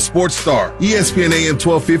Antonio Sports Star, ESPN AM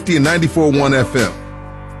 1250 and 94.1 FM.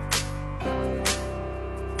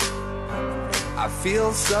 I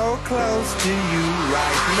feel so close to you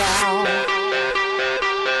right now.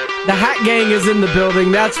 The Hat Gang is in the building.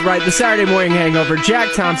 That's right, the Saturday Morning Hangover.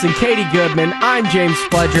 Jack Thompson, Katie Goodman, I'm James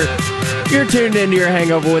Pledger. You're tuned into your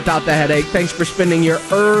hangover without the headache. Thanks for spending your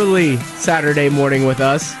early Saturday morning with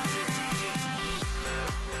us.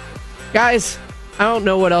 Guys, I don't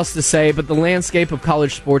know what else to say, but the landscape of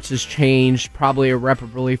college sports has changed probably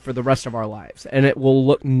irreparably for the rest of our lives. And it will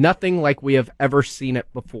look nothing like we have ever seen it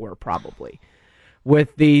before, probably.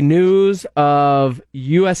 With the news of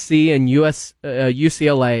USC and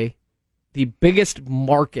UCLA, the biggest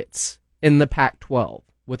markets in the Pac-12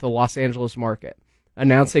 with the Los Angeles market,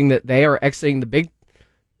 announcing that they are exiting the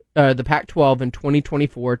Pac-12 in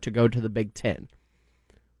 2024 to go to the Big Ten,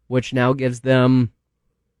 which now gives them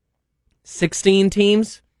 16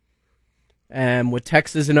 teams. And with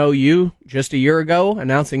Texas and OU just a year ago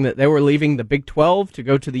announcing that they were leaving the Big 12 to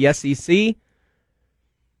go to the SEC,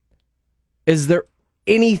 is there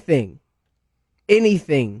anything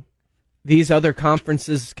these other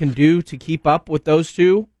conferences can do to keep up with those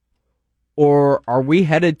two? Or are we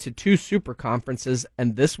headed to 2 super conferences,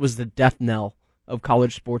 and this was the death knell of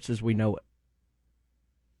college sports as we know it?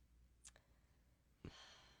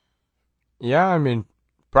 Yeah, I mean,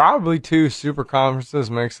 probably 2 super conferences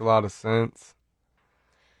makes a lot of sense.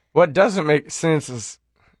 What doesn't make sense is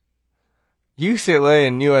UCLA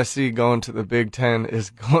and USC going to the Big Ten is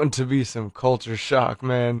going to be some culture shock,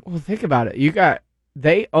 man. Well, think about it.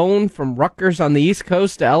 They own from Rutgers on the East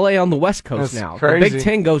Coast to LA on the West Coast. That's now. crazy. The Big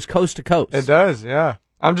Ten goes coast to coast. It does, yeah.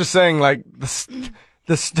 I'm just saying, like,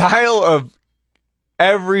 the style of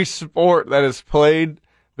every sport that is played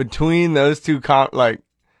between those two,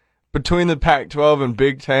 between the Pac-12 and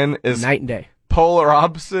Big Ten is night and day. Polar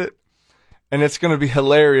opposite. And it's going to be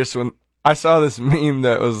hilarious when I saw this meme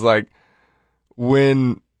that was like,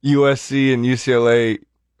 when USC and UCLA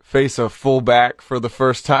face a fullback for the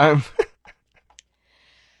first time.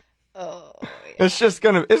 Oh, yeah. It's just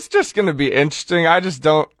gonna be interesting. I just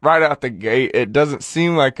don't, right out the gate, it doesn't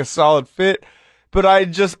seem like a solid fit. But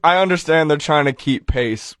I understand they're trying to keep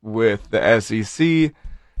pace with the SEC.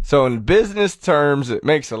 So in business terms, it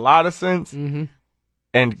makes a lot of sense. Mm-hmm.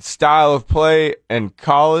 And style of play and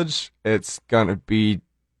college, it's gonna be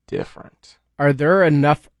different. Are there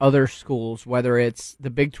enough other schools, whether it's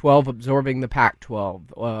the Big 12 absorbing the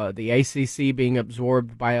Pac-12, the ACC being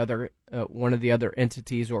absorbed by one of the other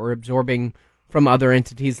entities, or absorbing from other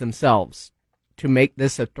entities themselves, to make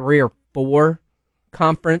this a 3 or 4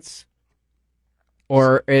 conference?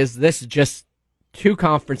 Or is this just 2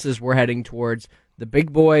 conferences we're heading towards? The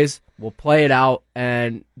big boys will play it out,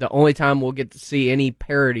 and the only time we'll get to see any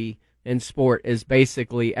parity in sport is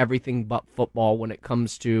basically everything but football when it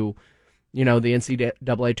comes to, the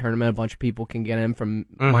NCAA tournament. A bunch of people can get in from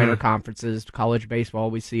minor conferences. College baseball,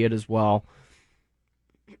 we see it as well.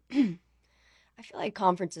 I feel like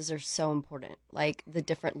conferences are so important, like the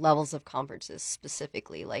different levels of conferences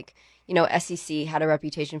specifically. Like, SEC had a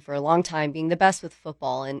reputation for a long time being the best with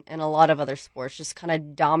football and a lot of other sports, just kind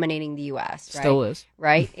of dominating the U.S., right? Still is.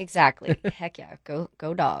 Right? Exactly. Heck yeah.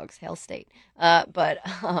 Go Dogs. Hail State. But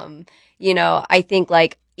I think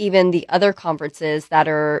like even the other conferences that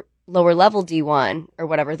are lower level D1 or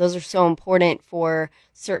whatever, those are so important for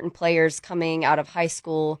certain players coming out of high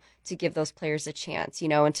school to give those players a chance,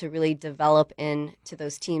 and to really develop into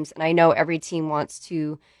those teams. And I know every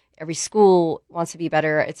school wants to be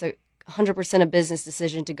better. It's 100% a business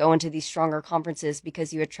decision to go into these stronger conferences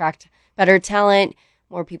because you attract better talent.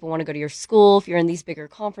 More people want to go to your school if you're in these bigger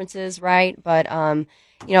conferences, right? But,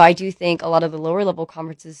 I do think a lot of the lower level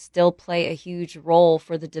conferences still play a huge role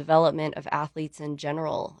for the development of athletes in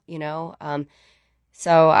general,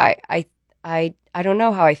 So I don't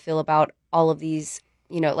know how I feel about all of these,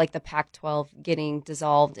 like the Pac-12 getting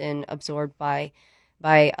dissolved and absorbed by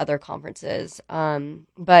other conferences.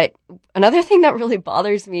 But another thing that really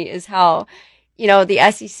bothers me is how,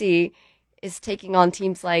 the SEC is taking on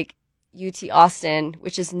teams like UT Austin,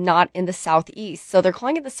 which is not in the Southeast. So they're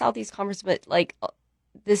calling it the Southeast Conference, but like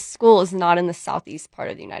this school is not in the Southeast part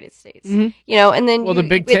of the United States. Mm-hmm. And then the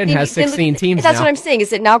Big Ten has 16 teams. That's now. what I'm saying.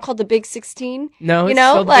 Is it now called the Big 16? No, it's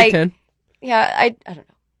still the Big Ten. Yeah, I don't know.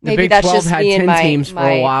 The Maybe Big that's 12 just had me 10 and my teams for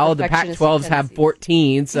a while. The Pac-12s have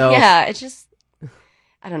 14. So yeah, it's just,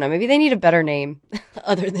 I don't know. Maybe they need a better name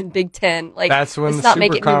other than Big Ten. Like, that's when let's the not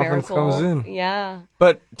make super it conference numerical. comes in. Yeah.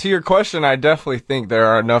 But to your question, I definitely think there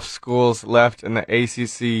are enough schools left in the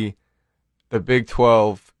ACC, the Big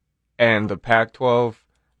 12, and the Pac-12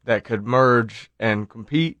 that could merge and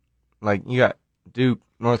compete. Like, you got Duke,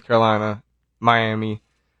 North Carolina, Miami.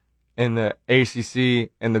 In the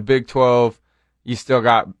ACC and the Big 12, you still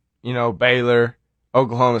got, Baylor,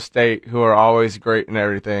 Oklahoma State, who are always great and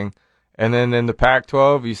everything. And then in the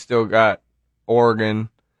Pac-12, you still got Oregon,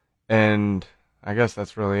 and I guess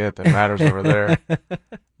that's really it that matters over there.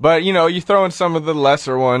 But, you throw in some of the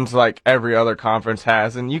lesser ones like every other conference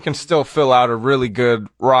has, and you can still fill out a really good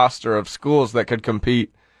roster of schools that could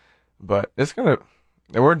compete. But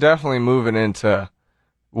we're definitely moving into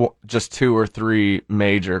just 2 or 3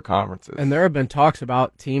 major conferences. And there have been talks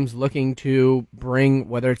about teams looking to bring,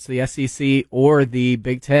 whether it's the SEC or the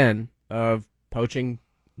Big Ten, of poaching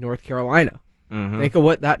North Carolina. Mm-hmm. Think of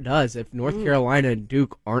what that does if North Carolina and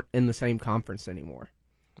Duke aren't in the same conference anymore.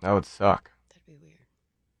 That would suck.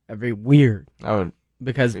 That'd be weird. That would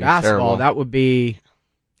because be basketball, terrible. that would be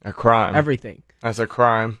a crime. Everything. That's a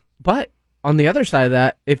crime. But on the other side of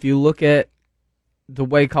that, if you look at the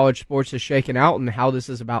way college sports is shaken out and how this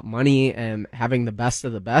is about money and having the best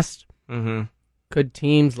of the best, could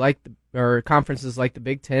teams or conferences like the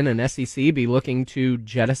Big Ten and SEC be looking to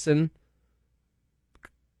jettison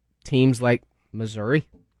teams like Missouri,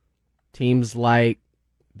 teams like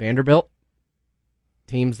Vanderbilt,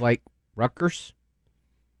 teams like Rutgers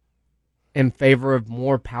in favor of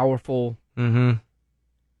more powerful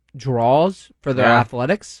draws for their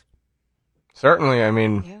athletics? Certainly. I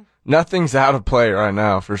mean, nothing's out of play right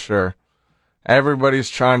now, for sure. Everybody's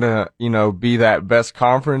trying to, be that best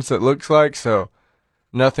conference, it looks like, so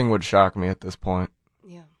nothing would shock me at this point.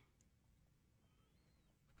 Yeah.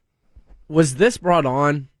 Was this brought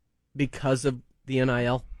on because of the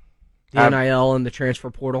NIL? The NIL and the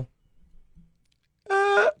transfer portal?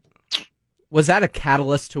 Was that a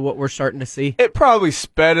catalyst to what we're starting to see? It probably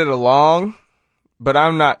sped it along, but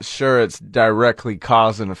I'm not sure it's directly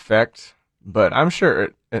cause and effect. But I'm sure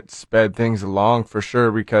it sped things along for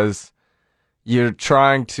sure, because you're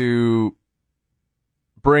trying to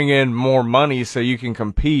bring in more money so you can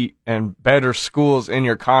compete, and better schools in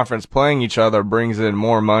your conference playing each other brings in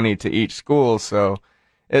more money to each school. So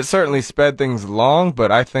it certainly sped things along,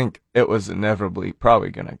 but I think it was inevitably probably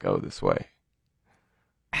going to go this way.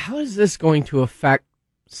 How is this going to affect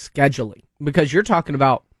scheduling? Because you're talking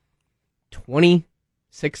about 20,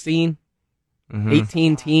 16,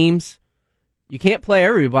 18 teams. You can't play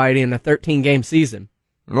everybody in a 13-game season.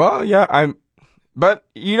 Well, yeah, but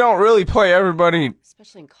you don't really play everybody.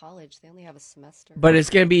 Especially in college, they only have a semester. But it's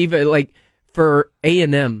going to be even like for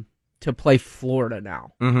A&M to play Florida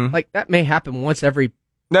now. Like that may happen once every.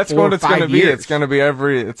 That's what it's going to be. It's going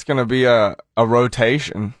to be a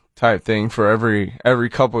rotation type thing for every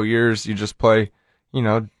couple of years. You just play,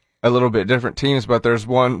 a little bit different teams, but there's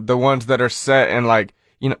the ones that are set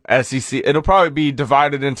in SEC. It'll probably be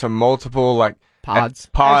divided into multiple pods,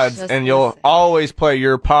 and you'll always play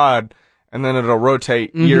your pod, and then it'll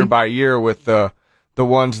rotate year by year with the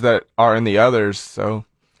ones that are in the others. So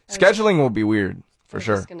scheduling will be weird for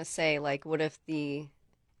sure. I was going to say, what if the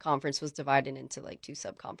conference was divided into two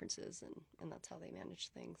sub-conferences, and that's how they manage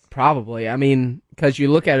things? Probably. I mean, because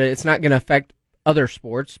you look at it, it's not going to affect other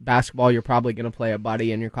sports. Basketball, you're probably going to play a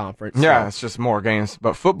buddy in your conference. Yeah, so. It's just more games.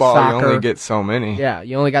 But football, Soccer, you only get so many. Yeah,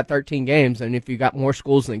 you only got 13 games, and if you got more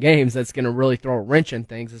schools than games, that's going to really throw a wrench in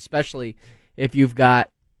things, especially if you've got,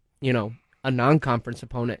 a non-conference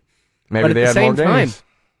opponent. Maybe they had more games.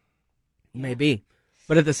 Maybe.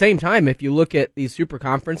 But at the same time, if you look at these super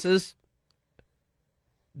conferences,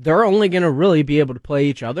 they're only going to really be able to play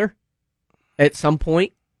each other at some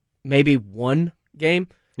point, maybe one game.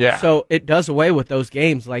 Yeah. So it does away with those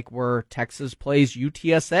games where Texas plays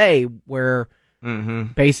UTSA, where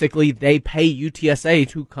basically they pay UTSA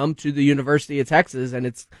to come to the University of Texas, and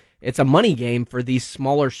it's a money game for these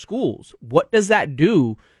smaller schools. What does that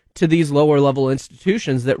do to these lower level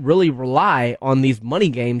institutions that really rely on these money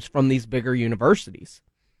games from these bigger universities?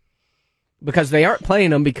 Because they aren't playing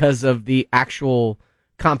them because of the actual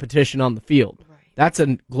competition on the field. Right. That's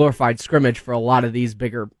a glorified scrimmage for a lot of these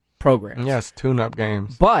bigger programs. Yes, tune-up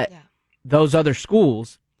games. But those other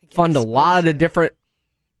schools fund a lot of different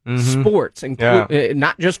sports,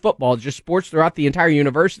 not just football, just sports throughout the entire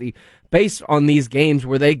university, based on these games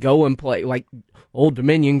where they go and play. Like Old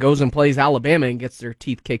Dominion goes and plays Alabama and gets their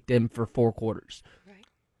teeth kicked in for 4 quarters.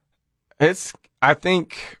 Right.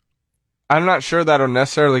 I'm not sure that'll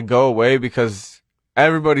necessarily go away, because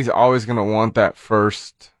everybody's always going to want that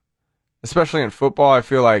first, especially in football. I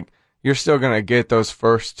feel like you're still going to get those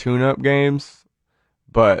first tune-up games,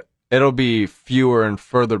 but it'll be fewer and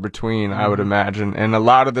further between, I would imagine. And a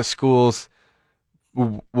lot of the schools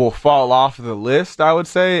will fall off the list, I would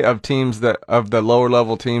say, of the lower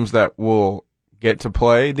level teams that will get to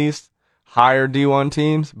play these higher D1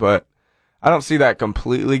 teams. But I don't see that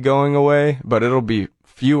completely going away, but it'll be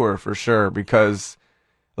fewer for sure, because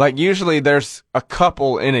usually there's a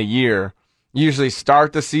couple in a year. You usually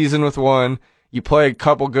start the season with one, you play a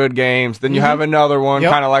couple good games, then you have another one,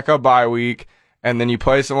 kind of like a bye week, and then you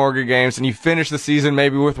play some more good games, and you finish the season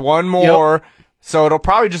maybe with one more. So it'll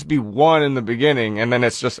probably just be one in the beginning, and then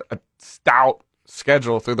it's just a stout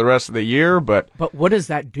schedule through the rest of the year. But what does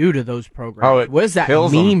that do to those programs? What does that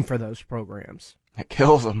mean for those programs? It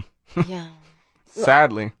kills them. Yeah.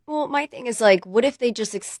 Sadly. Well, my thing is what if they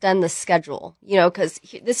just extend the schedule? Because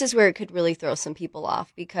this is where it could really throw some people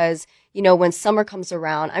off, because, when summer comes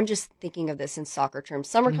around, I'm just thinking of this in soccer terms.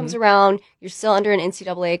 Summer comes around, you're still under an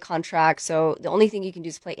NCAA contract, so the only thing you can do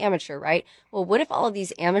is play amateur, right? Well, what if all of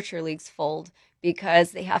these amateur leagues fold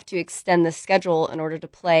because they have to extend the schedule in order to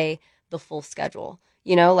play the full schedule?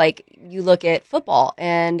 You look at football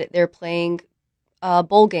and they're playing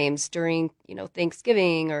bowl games during,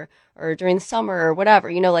 Thanksgiving or during the summer or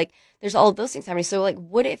whatever, there's all of those things happening. So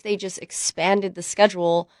what if they just expanded the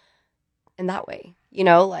schedule in that way,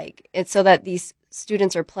 it's so that these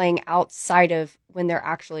students are playing outside of when they're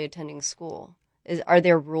actually attending school? Are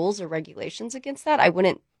there rules or regulations against that? I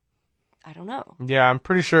don't know. Yeah, I'm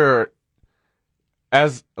pretty sure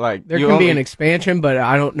as like there can be an expansion, but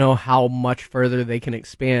I don't know how much further they can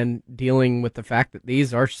expand dealing with the fact that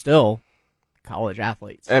these are still college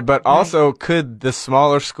athletes. But also, could the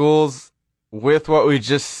smaller schools, with what we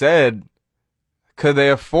just said, could they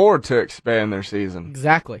afford to expand their season?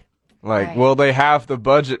 Exactly. Like, will they have the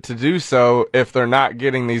budget to do so if they're not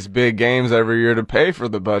getting these big games every year to pay for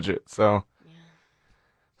the budget? So,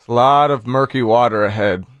 it's a lot of murky water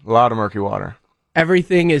ahead. A lot of murky water.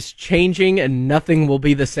 Everything is changing and nothing will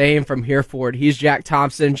be the same from here forward. He's Jack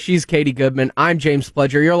Thompson. She's Katie Goodman. I'm James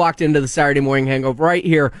Pledger. You're locked into the Saturday Morning Hangover right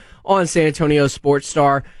here on San Antonio Sports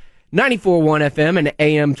Star 94.1 FM and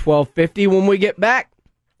AM 1250. When we get back,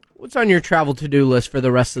 what's on your travel to-do list for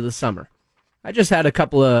the rest of the summer? I just had a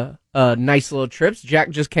couple of nice little trips. Jack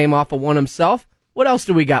just came off of one himself. What else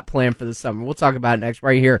do we got planned for the summer? We'll talk about it next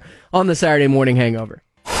right here on the Saturday Morning Hangover.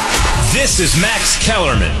 This is Max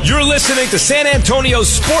Kellerman. You're listening to San Antonio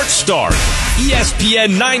Sports Star,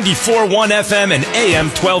 ESPN 94.1 FM and AM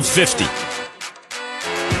 1250.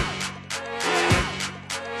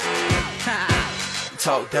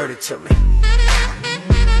 Talk dirty to me.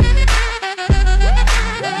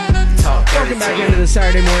 Welcome back into the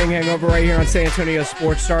Saturday Morning Hangover right here on San Antonio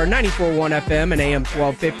Sports Star 94.1 FM and AM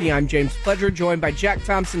 1250. I'm James Pledger, joined by Jack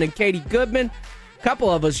Thompson and Katie Goodman. A couple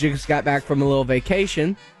of us just got back from a little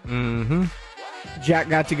vacation. Mm-hmm. Jack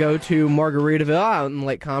got to go to Margaritaville out in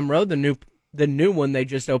Lake Conroe, the new one they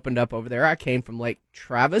just opened up over there. I came from Lake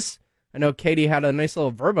Travis. I know Katie had a nice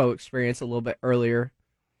little Verbo experience a little bit earlier.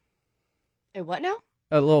 And what now?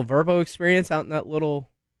 A little Verbo experience out in that little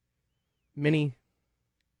mini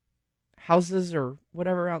houses or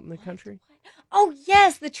whatever out in the country. Oh,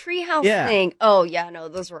 yes, the treehouse Yeah. thing. Oh, yeah, no,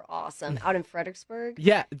 those were awesome. Out in Fredericksburg.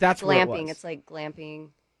 Yeah, that's what it glamping. was. It's like glamping.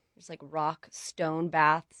 There's like rock stone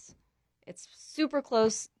baths. It's super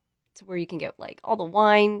close to where you can get like all the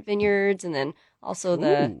wine vineyards and then also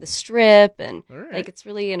the strip and right. like it's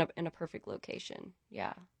really in a perfect location.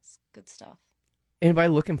 Yeah, it's good stuff. Anybody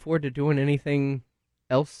looking forward to doing anything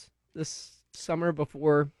else this summer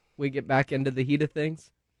before we get back into the heat of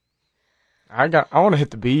things? I want to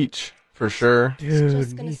hit the beach for sure. Dude,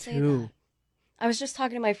 Just gonna me say too. that. I was just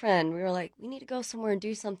talking to my friend. We were like, we need to go somewhere and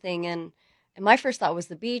do something. And my first thought was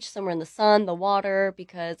the beach, somewhere in the sun, the water,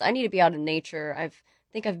 because I need to be out in nature. I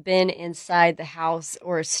think I've been inside the house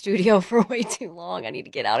or a studio for way too long. I need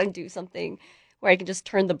to get out and do something where I can just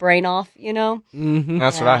turn the brain off, you know? Mm-hmm.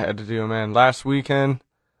 That's what I had to do, man. Last weekend,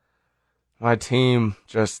 my team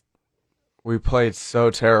we played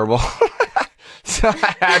so terrible. So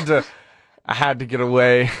I had to get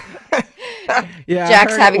away. Yeah,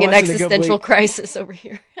 Jack's having an wasn't a good existential week. crisis over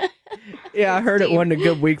here. Yeah, I heard it wasn't a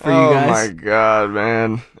good week for you guys. Oh my god,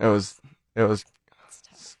 man. It was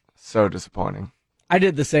so disappointing. I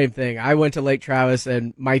did the same thing. I went to Lake Travis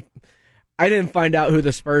and I didn't find out who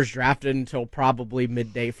the Spurs drafted until probably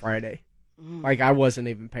midday Friday. Like I wasn't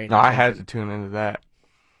even paying No, attention. I had to tune into that.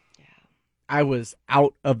 I was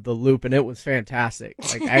out of the loop and it was fantastic.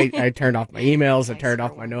 Like I turned off my emails, I turned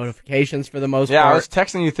off my notifications for the most Yeah, part. I was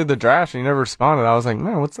texting you through the draft and you never responded. I was like,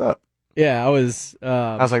 man, what's up? Yeah, I was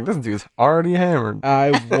like, this dude's already hammered.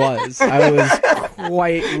 I was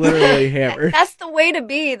quite literally hammered. That's the way to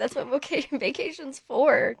be. That's what vacation's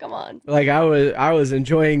for. Come on. Like I was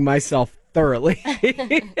enjoying myself thoroughly.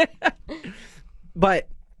 But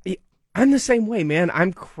I'm the same way, man.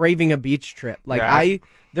 I'm craving a beach trip. Like Yeah.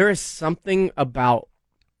 there is something about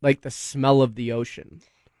like the smell of the ocean.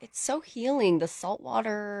 It's so healing. The salt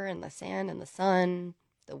water and the sand and the sun,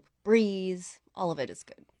 the breeze, all of it is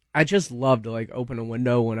good. I just love to like open a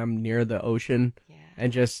window when I'm near the ocean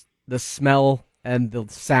and just the smell and the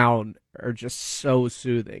sound are just so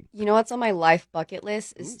soothing. You know what's on my life bucket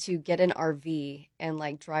list is to get an RV and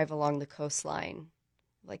like drive along the coastline,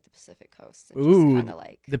 like the Pacific coast. And just kind of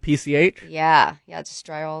like the PCH? Yeah, just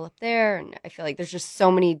drive all up there, and I feel like there's just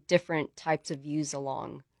so many different types of views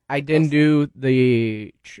along. I didn't do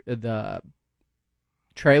the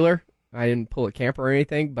trailer. I didn't pull a camper or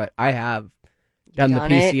anything, but I have done the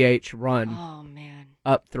PCH run. Oh man,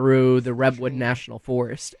 up through the Redwood National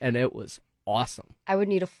Forest, and it was awesome. I would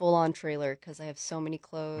need a full-on trailer because I have so many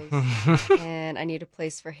clothes, and I need a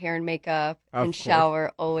place for hair and makeup and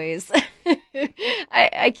shower always.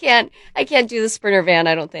 I can't do the Sprinter van.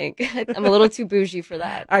 I don't think I'm a little too bougie for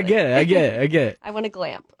that. I get it. I want to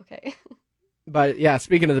glamp. Okay. But yeah,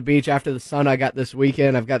 speaking of the beach, after the sun I got this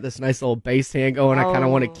weekend, I've got this nice little base tan going. I kind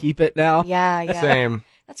of want to keep it now. Yeah. Same.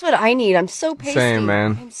 That's what I need. I'm so pasty. Same,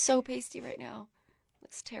 man. I'm so pasty right now.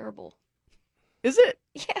 It's terrible. Is it?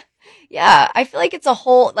 Yeah. I feel like it's a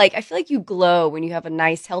whole, like, I feel like you glow when you have a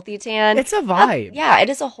nice, healthy tan. It's a vibe. Yeah, it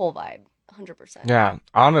is a whole vibe. 100%. Yeah.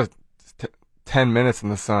 On a 10 minutes in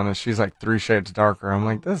the sun, and she's like 3 shades darker. I'm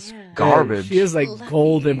like, this is garbage. She is like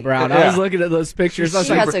golden brown. I was looking at those pictures. I was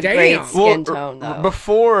She like, has a damn. great skin tone, though.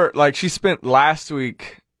 Before, like, she spent last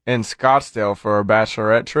week in Scottsdale for a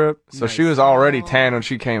bachelorette trip, so she was already tan when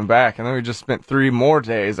she came back, and then we just spent 3 more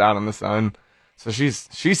days out in the sun. So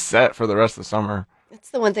she's set for the rest of the summer. It's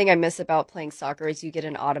the one thing I miss about playing soccer is you get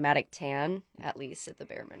an automatic tan, at least at the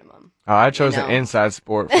bare minimum. Oh, I chose an inside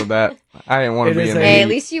sport for that. I didn't want to be in the heat. At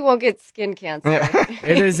least you won't get skin cancer.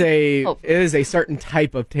 It is a certain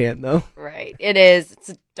type of tan, though. Right. It is.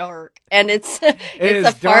 It's dark. And it's It it's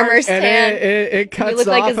is a farmer's dark, tan. and it You cuts look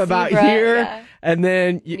like off a about zebra, here, yeah. and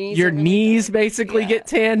then your knees basically get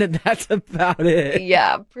tanned, and that's about it.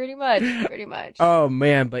 Yeah, pretty much. Pretty much. Oh,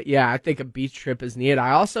 man. But, yeah, I think a beach trip is needed.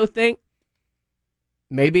 I also think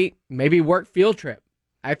maybe work field trip.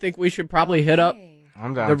 I think we should probably hit up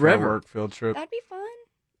I'm down the for a river. work field trip. That'd be fun.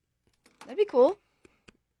 That'd be cool.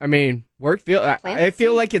 I mean, work field. I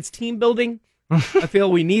feel like it's team building. I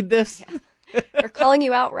feel we need this. They're calling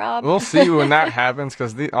you out, Rob. We'll see when that happens,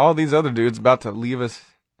 because all these other dudes about to leave us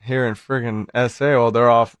here in friggin' SA while they're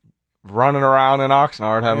off running around in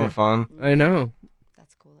Oxnard having fun. I know.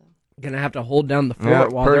 That's cool, though. Gonna have to hold down the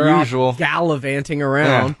fort while per they're usual. out gallivanting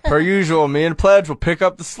around. Yeah, per usual, me and Pledge will pick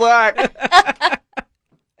up the slack.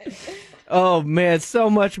 Oh, man, so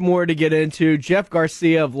much more to get into. Jeff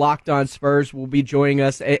Garcia of Locked On Spurs will be joining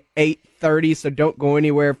us at 8:30, so don't go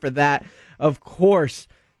anywhere for that. Of course,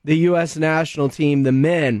 the U.S. national team, the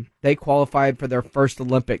men, they qualified for their first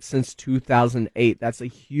Olympics since 2008. That's a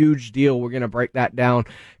huge deal. We're going to break that down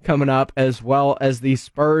coming up, as well as the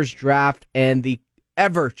Spurs draft and the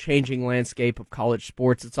ever-changing landscape of college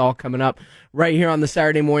sports. It's all coming up right here on the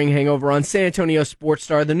Saturday Morning Hangover on San Antonio Sports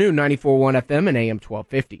Star, the new 94.1 FM and AM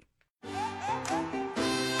 1250.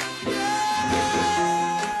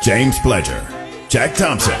 James Pledger, Jack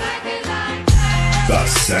Thompson, the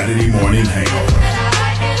Saturday Morning Hangover.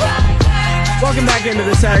 Welcome back into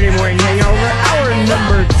the Saturday Morning Hangover, hour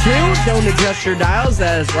number 2. Don't adjust your dials.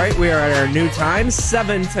 That is right. We are at our new time,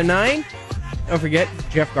 7 to 9. Don't forget,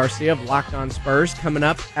 Jeff Garcia of Locked On Spurs coming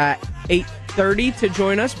up at 8:30 to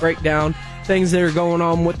join us, break down things that are going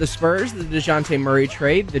on with the Spurs, the Dejounte Murray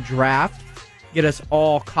trade, the draft, get us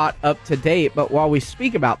all caught up to date. But while we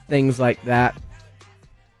speak about things like that,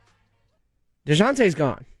 Dejounte's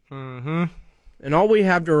gone. Mm-hmm. And all we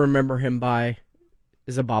have to remember him by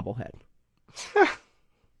is a bobblehead.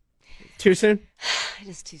 Too soon? It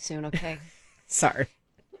is too soon, okay. Sorry.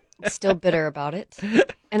 I'm still bitter about it.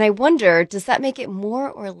 And I wonder, does that make it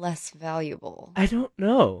more or less valuable? I don't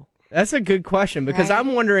know. That's a good question, because Right?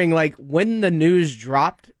 I'm wondering, like, when the news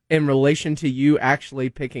dropped in relation to you actually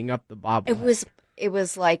picking up the bobblehead. It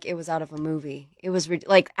was like it was out of a movie. It was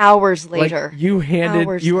like hours later. Like you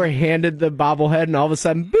were handed the bobblehead, and all of a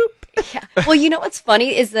sudden, boop. Yeah. Well, you know what's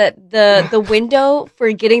funny is that the window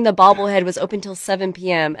for getting the bobblehead was open till 7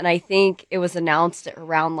 p.m. and I think it was announced at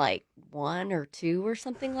around like 1 or 2 or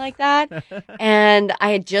something like that. And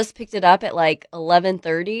I had just picked it up at like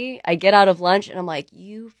 11:30. I get out of lunch and I'm like,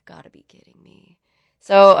 "You've got to be kidding me."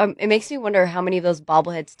 So it makes me wonder how many of those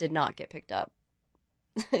bobbleheads did not get picked up.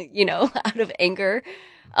 Out of anger.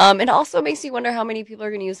 It also makes me wonder how many people are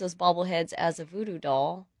going to use those bobbleheads as a voodoo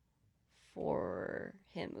doll for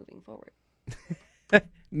him moving forward.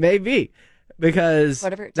 Maybe, because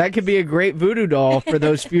that could be a great voodoo doll for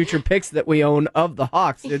those future picks that we own of the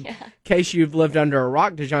Hawks. In case you've lived under a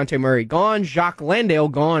rock, Dejounte Murray gone, Jacques Landale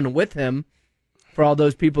gone with him. For all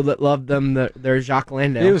those people that loved them, there's Jacques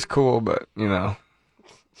Landale. He was cool, but,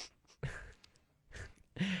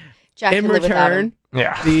 Jack in can live without return,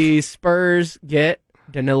 him. the Spurs get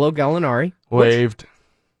Danilo Gallinari. Waived.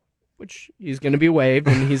 Which he's going to be waived,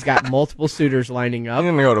 and he's got multiple suitors lining up. He's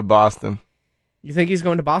going to go to Boston. You think he's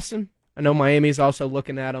going to Boston? I know Miami's also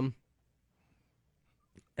looking at him.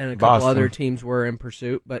 And a couple Boston. other teams were in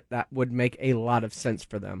pursuit, but that would make a lot of sense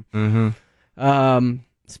for them. Mm-hmm.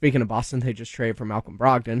 Speaking of Boston, they just traded for Malcolm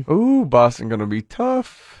Brogdon. Ooh, Boston going to be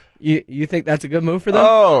tough. You think that's a good move for them?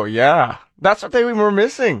 Oh, yeah. That's what they were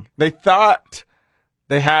missing. They thought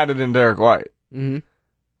they had it in Derek White. Mm-hmm.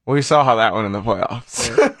 We saw how that went in the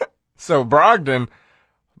playoffs. Yeah. So Brogdon,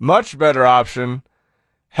 much better option,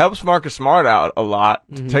 helps Marcus Smart out a lot,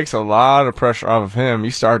 takes a lot of pressure off of him.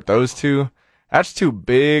 You start those two, that's 2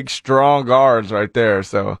 big, strong guards right there.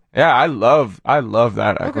 So, yeah, I love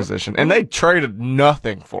that acquisition. And they traded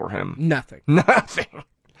nothing for him. Nothing.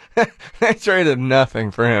 They traded nothing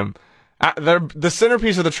for him. The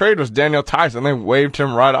centerpiece of the trade was Daniel Tice, and they waived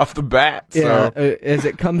him right off the bat. Yeah, So. as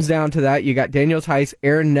it comes down to that, you got Daniel Tice,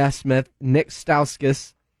 Aaron Nesmith, Nick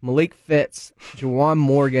Stauskas, Malik Fitz, Juwan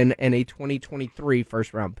Morgan, and a 2023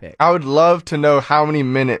 first-round pick. I would love to know how many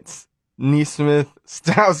minutes Neesmith,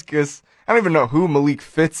 Stauskas, I don't even know who Malik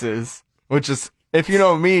Fitz is, which is, if you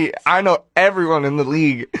know me, I know everyone in the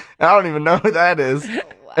league. I don't even know who that is. Wow.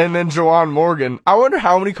 And then Juwan Morgan. I wonder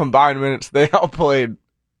how many combined minutes they all played.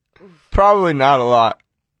 Probably not a lot.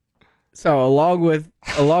 So along with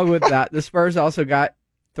that, the Spurs also got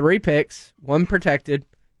 3 picks, 1 protected,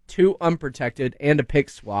 2 unprotected, and a pick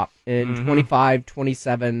swap in 25,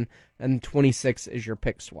 27, and 26 is your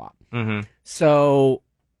pick swap. So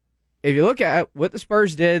if you look at what the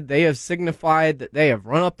Spurs did, they have signified that they have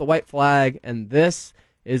run up the white flag, and this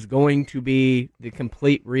is going to be the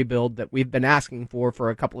complete rebuild that we've been asking for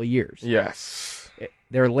a couple of years. Yes.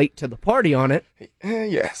 They're late to the party on it.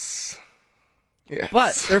 Yes. Yes.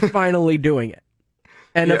 But they're finally doing it.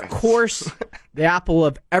 And yes. of course, the apple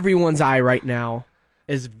of everyone's eye right now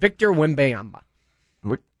is Victor Wembanyama.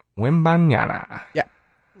 Wembanyama. Yeah.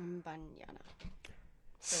 Wembanyama.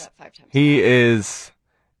 Say that 5 times. He is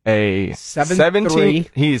a 17.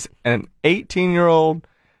 He's an 18-year-old,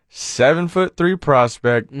 7'3"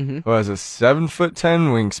 prospect who has a 7'10"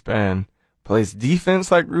 wingspan, plays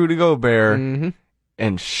defense like Rudy Gobert,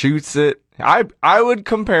 and shoots it. I would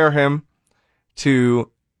compare him to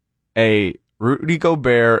a Rudy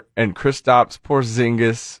Gobert and Kristaps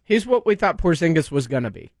Porzingis. He's what we thought Porzingis was going to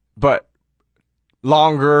be. But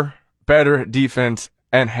longer, better at defense,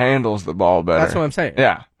 and handles the ball better. That's what I'm saying.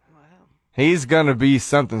 Yeah. Wow. He's going to be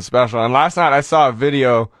something special. And last night I saw a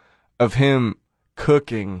video of him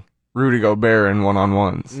cooking Rudy Gobert in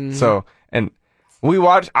one-on-ones. So, and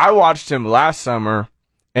I watched him last summer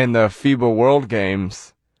in the FIBA World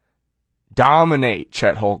Games dominate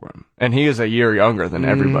Chet Holmgren, and he is a year younger than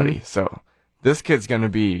everybody. So this kid's going to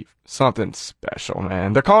be something special,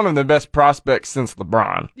 man. They're calling him the best prospect since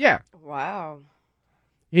LeBron. Yeah. Wow.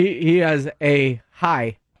 He has a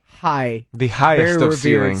high, the highest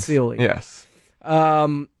very of ceiling. Yes.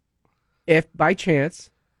 If by chance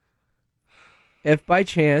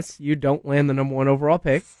you don't land the number 1 overall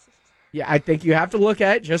pick, yeah, I think you have to look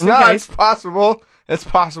at it just in case. It's possible. It's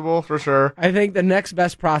possible for sure. I think the next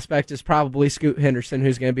best prospect is probably Scoot Henderson,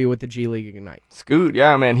 who's going to be with the G League Ignite. Scoot,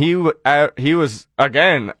 yeah, man. He was,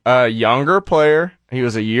 again, a younger player. He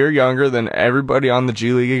was a year younger than everybody on the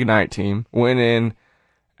G League Ignite team. Went in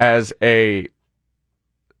as a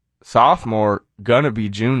sophomore, gonna be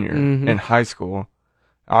junior in high school.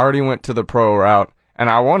 Already went to the pro route. And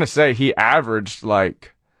I want to say he averaged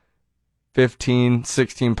like 15,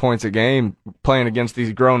 16 points a game playing against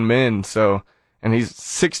these grown men. So, and he's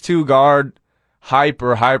 6'2" guard,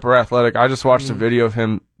 hyper athletic. I just watched a video of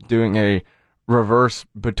him doing a reverse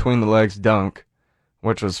between the legs dunk,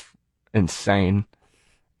 which was insane.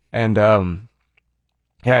 And,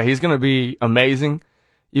 yeah, he's going to be amazing.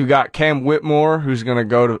 You've got Cam Whitmore, who's going to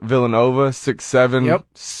go to Villanova, 6'7",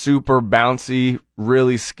 super bouncy,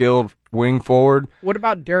 really skilled wing forward. What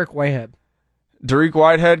about Derek Whitehead? Derek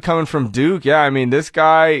Whitehead coming from Duke. Yeah, I mean, this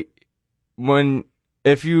guy,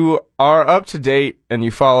 if you are up to date and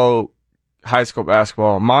you follow high school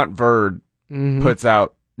basketball, Montverde puts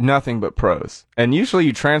out nothing but pros. And usually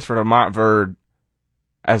you transfer to Montverde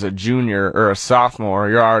as a junior or a sophomore,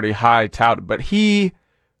 you're already high touted. But he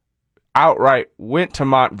outright went to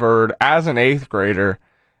Montverde as an 8th grader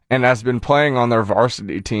and has been playing on their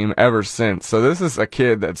varsity team ever since. So this is a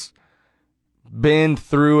kid that's been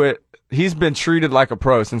through it. He's been treated like a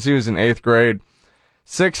pro since he was in 8th grade.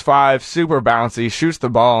 6'5", super bouncy, shoots the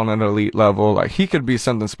ball on an elite level. Like, he could be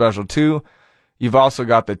something special too. You've also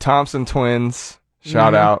got the Thompson twins.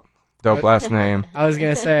 Shout out. Dope last name. I was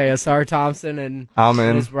going to say Asar Thompson and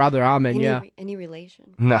Amin. his brother Amin, Any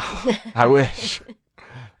relation? No, I wish.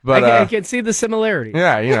 But I can see the similarity.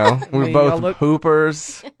 Yeah, you know, we're both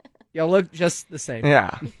hoopers. Y'all look just the same.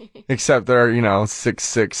 Yeah, except they're, 6'6",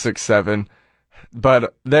 6'7".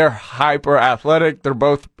 But they're hyper athletic. They're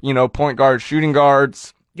both, point guards, shooting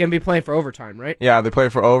guards. Going to be playing for overtime, right? Yeah, they play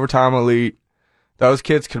for overtime elite. Those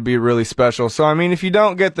kids could be really special. So, I mean, if you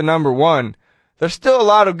don't get the number 1, there's still a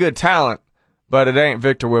lot of good talent, but it ain't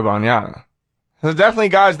Victor Wembanyama. There's definitely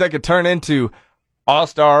guys that could turn into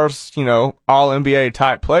all-stars, all-NBA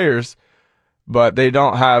type players, but they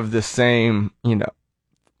don't have the same,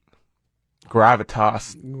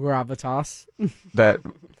 gravitas that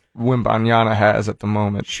Wembanyama has at the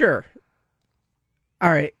moment. Sure.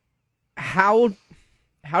 All right. How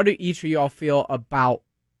do each of y'all feel about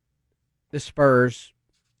the Spurs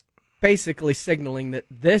basically signaling that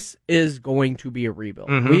this is going to be a rebuild?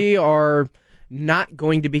 We are not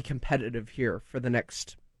going to be competitive here for the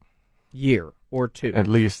next year or two. At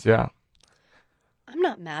least, yeah. I'm I'm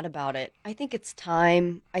not mad about it. I think it's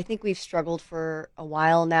time. I think we've struggled for a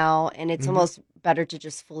while now, and it's almost better to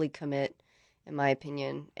just fully commit, in my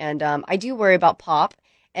opinion. And I do worry about Pop,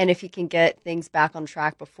 and if he can get things back on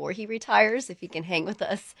track before he retires, if he can hang with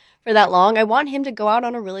us for that long, I want him to go out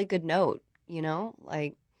on a really good note,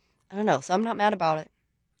 Like, I don't know. So I'm not mad about it.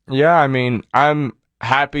 Yeah, I mean, I'm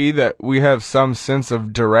happy that we have some sense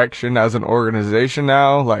of direction as an organization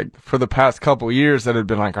now. Like, for the past couple years that had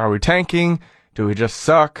been like, are we tanking? Do we just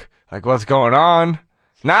suck? Like, what's going on?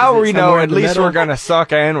 Now we know at least we're going to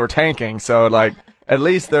suck and we're tanking. So, like, at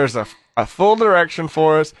least there's a full direction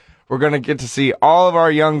for us. We're going to get to see all of our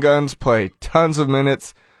young guns play tons of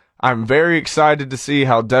minutes. I'm very excited to see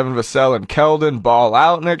how Devin Vassell and Keldon ball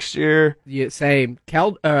out next year. Yeah, same.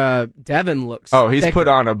 Devin looks he's thicker. Put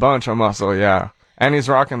on a bunch of muscle, yeah. And he's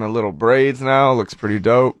rocking the little braids now. Looks pretty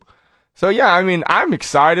dope. So, yeah, I mean, I'm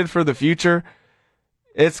excited for the future.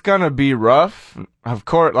 It's going to be rough. Of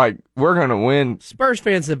course, like, we're going to win. Spurs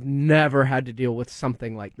fans have never had to deal with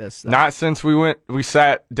something like this, though. Not since we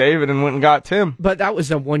sat David and went and got Tim. But that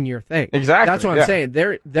was a one-year thing. Exactly. That's what I'm saying.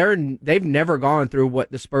 They've never gone through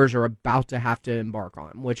what the Spurs are about to have to embark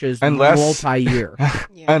on, which is multi-year.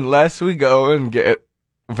 Unless we go and get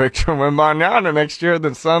Victor Wembanyama next year,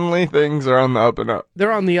 then suddenly things are on the up and up.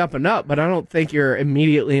 They're on the up and up, but I don't think you're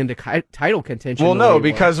immediately into title contention. Well, no,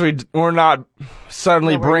 because we're not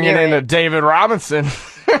suddenly bringing in a David Robinson.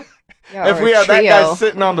 If we have that guy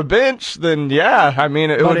sitting on the bench, then yeah, I mean,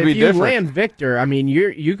 it would be different. But if you land Victor, I mean,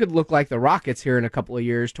 you could look like the Rockets here in a couple of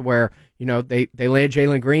years to where, they land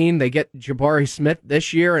Jalen Green, they get Jabari Smith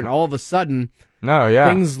this year, and all of a sudden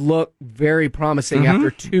things look very promising after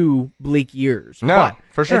 2 bleak years. No, but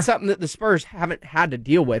for sure. It's something that the Spurs haven't had to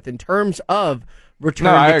deal with in terms of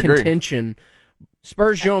return to contention.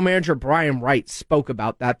 Spurs general manager Brian Wright spoke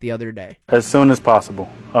about that the other day. As soon as possible.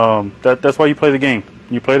 That's why you play the game.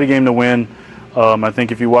 You play the game to win. I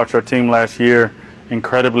think if you watch our team last year,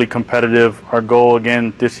 incredibly competitive. Our goal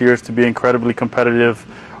again this year is to be incredibly competitive.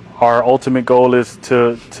 Our ultimate goal is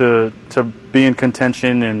to be in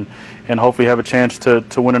contention and hopefully have a chance to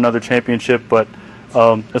win another championship. But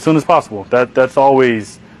as soon as possible. That's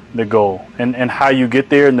always the goal. And how you get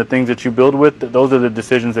there and the things that you build with, those are the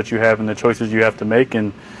decisions that you have and the choices you have to make.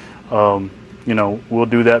 And, we'll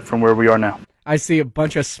do that from where we are now. I see a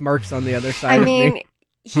bunch of smirks on the other side I of mean, me.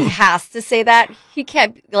 He has to say that. He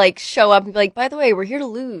can't, show up and be like, by the way, we're here to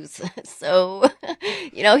lose. So,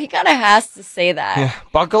 he kind of has to say that. Yeah.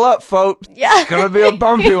 Buckle up, folks. Yeah. It's going to be a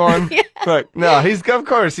bumpy one. Yeah. But, no, of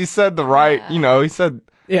course, he said the right, he said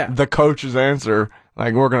the coach's answer.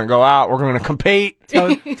 Like, we're going to go out. We're going to compete.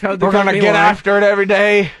 We're going to get after it every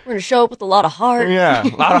day. We're going to show up with a lot of heart. Yeah,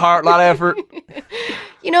 a lot of heart, a lot of effort.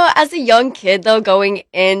 As a young kid, though, going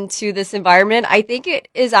into this environment, I think it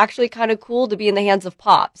is actually kind of cool to be in the hands of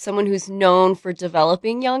Pop, someone who's known for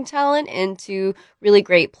developing young talent into really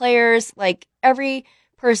great players. Like, every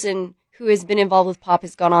person who has been involved with Pop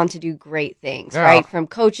has gone on to do great things, right? From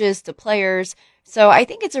coaches to players. So I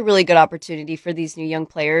think it's a really good opportunity for these new young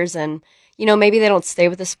players. And, maybe they don't stay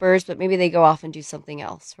with the Spurs, but maybe they go off and do something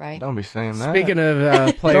else, right? Don't be saying that. Speaking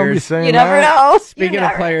of players, don't be saying you never know. Speaking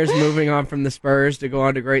of players moving on from the Spurs to go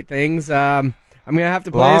on to great things, I'm going to have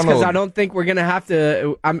to play this because I don't think we're going to have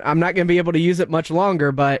to. I'm not going to be able to use it much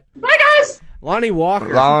longer, but. Bye, guys! Lonnie Walker.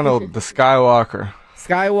 Ronald, the Skywalker.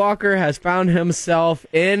 Skywalker has found himself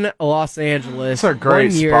in Los Angeles. It's a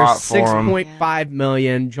great 1 year, spot for him. $6.5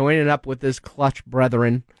 million, joining up with his clutch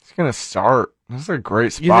brethren. He's going to start. This is a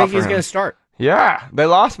great spot. You think for he's him. going to start? Yeah, they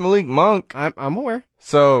lost Malik Monk. I'm aware.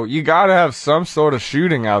 So you got to have some sort of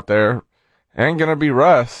shooting out there. Ain't going to be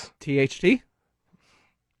Russ. THT?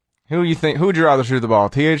 Who you think? Who would you rather shoot the ball,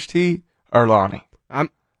 THT or Lonnie?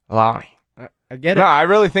 Lonnie. I get it. No, I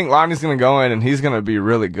really think Lonnie's going to go in and he's going to be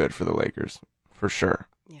really good for the Lakers, for sure.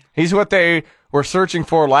 Yeah. He's what they were searching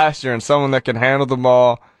for last year, and someone that can handle the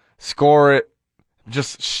ball, score it,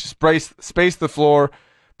 just space the floor.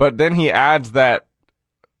 But then he adds that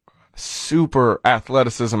super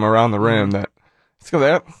athleticism around the rim that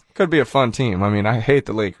could be a fun team. I mean, I hate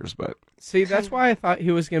the Lakers, but see, that's why I thought he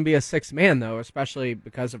was going to be a sixth man, though, especially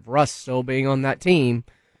because of Russ still being on that team.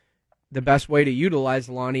 The best way to utilize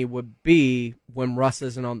Lonnie would be when Russ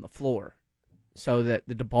isn't on the floor, so that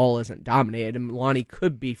the ball isn't dominated, and Lonnie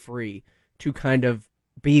could be free to kind of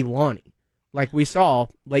be Lonnie, like we saw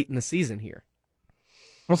late in the season here.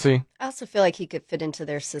 We'll see. I also feel like he could fit into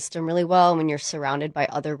their system really well. When you're surrounded by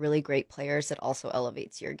other really great players, it also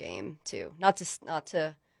elevates your game too. Not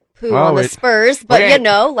to poo on the Spurs, but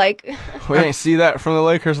like we didn't see that from the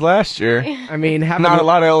Lakers last year. I mean, not a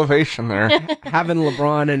lot of elevation there. Having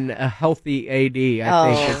LeBron and a healthy AD,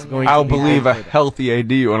 I think is going. I'll believe a healthy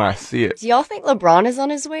AD when I see it. Do y'all think LeBron is on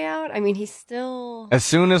his way out? I mean, he's still. As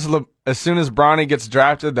soon as Bronny gets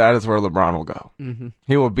drafted, that is where LeBron will go. Mm-hmm.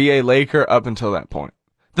 He will be a Laker up until that point.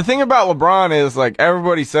 The thing about LeBron is, like,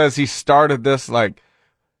 everybody says he started this like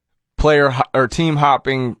player or team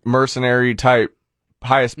hopping mercenary type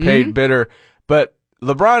highest paid bidder, but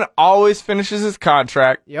LeBron always finishes his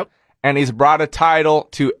contract. Yep. And he's brought a title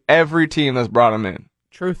to every team that's brought him in.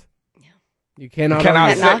 Truth. Yeah. You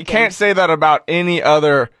can't say that about any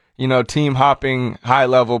other, team hopping high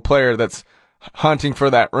level player that's hunting for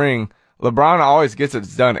that ring. LeBron always gets it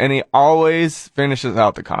done, and he always finishes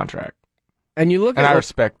out the contract. And I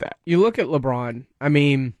respect that. You look at LeBron. I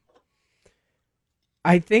mean,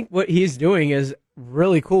 I think what he's doing is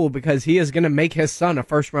really cool because he is going to make his son a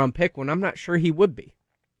first-round pick when I'm not sure he would be.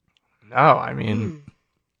 No, I mean,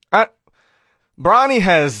 Bronny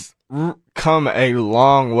has come a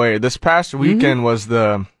long way. This past weekend was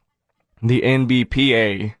the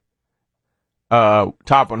NBPA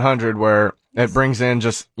top 100, where it brings in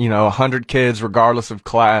just 100 kids regardless of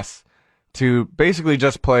class to basically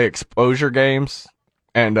just play exposure games.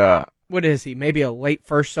 And what is he? Maybe a late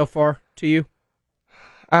first so far to you?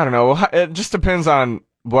 I don't know. It just depends on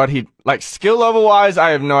what he like skill level wise.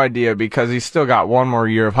 I have no idea because he's still got one more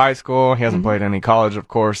year of high school. He hasn't played any college, of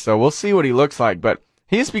course, so we'll see what he looks like. But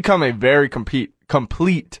he's become a very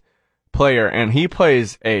complete player, and he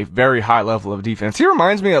plays a very high level of defense. He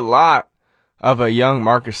reminds me a lot of a young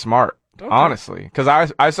Marcus Smart, honestly,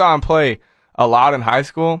 because I saw him play a lot in high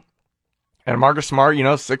school, and Marcus Smart,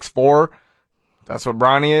 6'4", that's what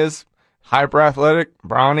Bronny is, hyper athletic,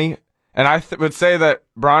 Bronny. And I would say that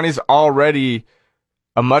Bronny's already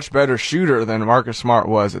a much better shooter than Marcus Smart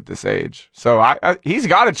was at this age. So he's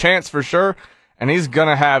got a chance for sure, and he's going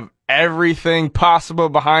to have everything possible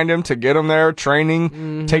behind him to get him there,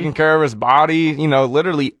 training, taking care of his body,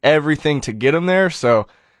 literally everything to get him there. So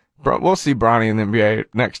we'll see Bronny in the NBA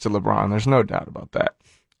next to LeBron. There's no doubt about that.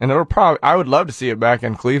 And I would love to see it back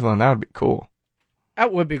in Cleveland. That would be cool.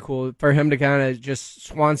 That would be cool for him to kind of just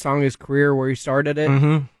swan song his career where he started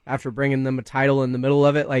it after bringing them a title in the middle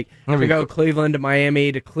of it. Like to go Cleveland to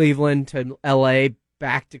Miami to Cleveland to L.A.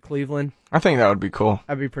 back to Cleveland. I think that would be cool.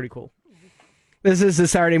 That'd be pretty cool. This is the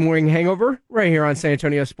Saturday Morning Hangover right here on San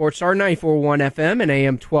Antonio Sports Star 94.1 FM and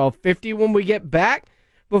AM 1250. When we get back,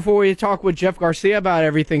 before we talk with Jeff Garcia about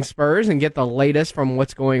everything Spurs and get the latest from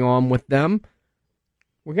what's going on with them,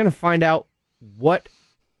 we're going to find out what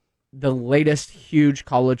the latest huge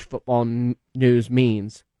college football news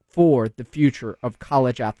means for the future of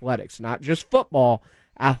college athletics, not just football,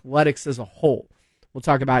 athletics as a whole. We'll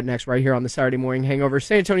talk about it next right here on the Saturday Morning Hangover.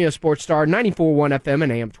 San Antonio Sports Star, 94.1 FM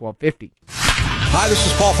and AM 1250. Hi, this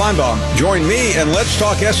is Paul Feinbaum. Join me and Let's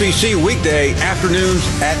Talk SEC weekday afternoons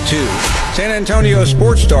at 2. San Antonio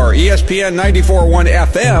Sports Star, ESPN 94.1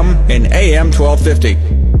 FM and AM 1250.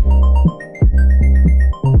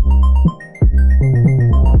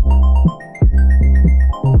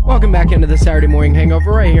 Welcome back into the Saturday Morning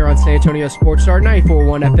Hangover right here on San Antonio Sports Star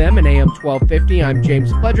 94.1 FM and AM 1250. I'm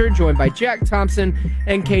James Pledger, joined by Jack Thompson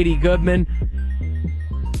and Katie Goodman.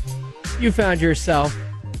 You found yourself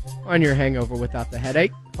on your hangover without the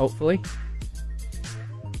headache, hopefully.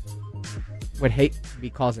 Would hate to be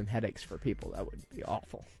causing headaches for people. That would be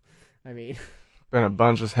awful. I mean, been a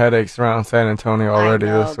bunch of headaches around San Antonio already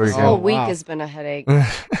this weekend. This whole week has been a headache.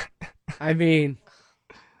 I mean,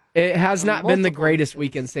 it has not been the greatest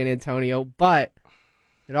week in San Antonio, but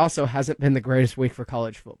it also hasn't been the greatest week for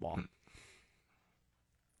college football.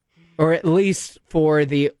 Or at least for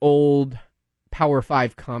the old Power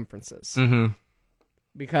 5 conferences.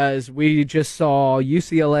 Because we just saw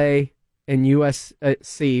UCLA and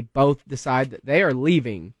USC both decide that they are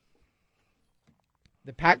leaving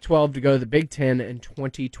the Pac-12 to go to the Big Ten in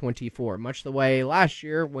 2024, much the way last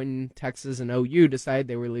year when Texas and OU decided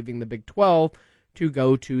they were leaving the Big 12 to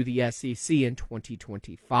go to the SEC in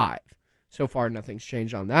 2025. So far, nothing's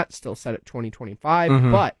changed on that. Still set at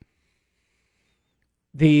 2025, but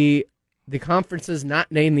the conferences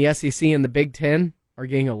not named the SEC and the Big Ten are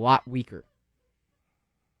getting a lot weaker.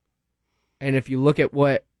 And if you look at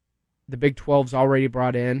what the Big 12's already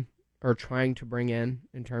brought in, or trying to bring in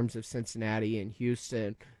terms of Cincinnati and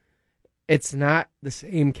Houston, it's not the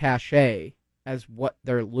same cachet as what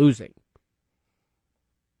they're losing.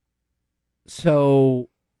 So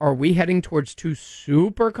are we heading towards two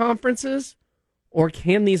super conferences, or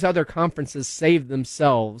can these other conferences save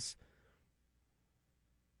themselves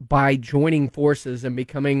by joining forces and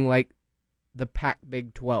becoming like the Pac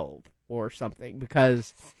Big 12 or something,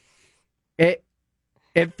 because it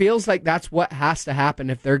feels like that's what has to happen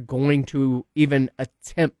if they're going to even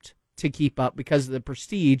attempt to keep up, because of the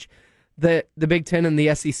prestige that the Big Ten and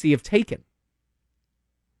the SEC have taken.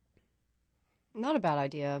 Not a bad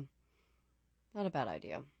idea. Not a bad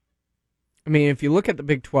idea. I mean, if you look at the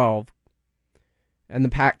Big 12 and the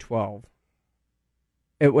Pac-12,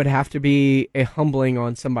 it would have to be a humbling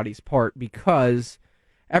on somebody's part, because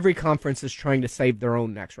every conference is trying to save their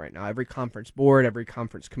own necks right now. Every conference board, every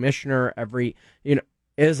conference commissioner,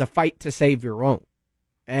 is a fight to save your own.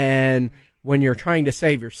 And when you're trying to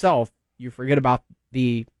save yourself, you forget about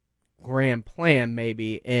the grand plan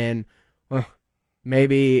maybe, and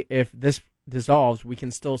maybe if this dissolves, we can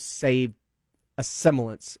still save a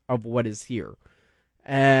semblance of what is here.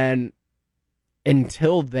 And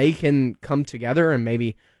until they can come together, and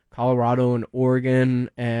maybe Colorado and Oregon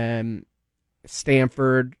and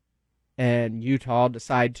Stanford and Utah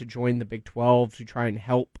decide to join the Big 12 to try and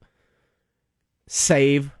help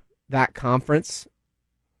save that conference,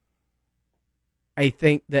 I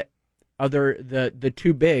think that the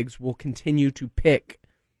two bigs will continue to pick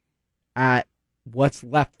at what's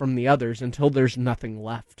left from the others until there's nothing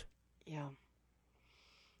left. Yeah.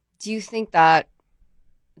 Do you think that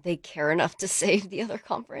they care enough to save the other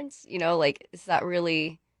conference? Is that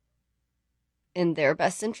really in their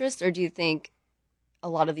best interest? Or do you think a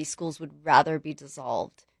lot of these schools would rather be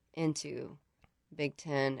dissolved into Big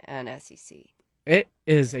Ten and SEC? It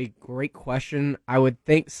is a great question. I would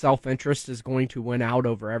think self-interest is going to win out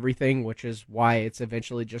over everything, which is why it's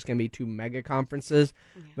eventually just going to be two mega conferences.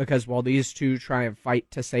 Yeah. Because while these two try and fight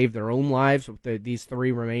to save their own lives, with these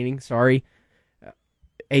three remaining,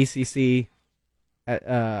 ACC,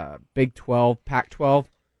 Big 12, Pac-12,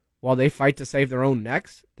 while they fight to save their own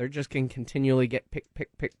necks, they're just going to continually get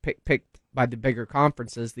picked by the bigger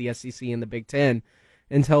conferences, the SEC and the Big Ten,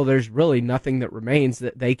 until there's really nothing that remains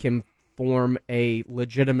that they can form a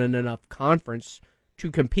legitimate enough conference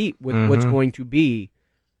to compete with what's going to be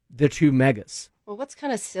the two megas. Well, what's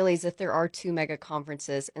kind of silly is if there are two mega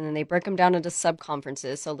conferences and then they break them down into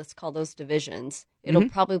sub-conferences, so let's call those divisions, it'll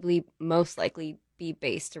probably most likely be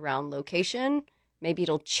based around location. Maybe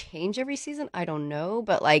it'll change every season. I don't know.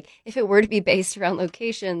 But if it were to be based around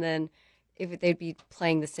location, then if they'd be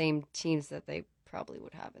playing the same teams that they probably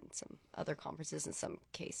would have in some other conferences in some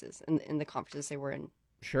cases, in the conferences they were in.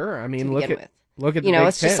 Sure. I mean, look at the Big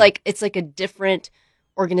it's Ten. Just it's like a different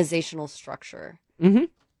organizational structure. Mm-hmm.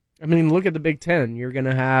 I mean, look at the Big Ten. You're going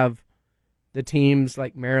to have the teams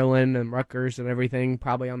like Maryland and Rutgers and everything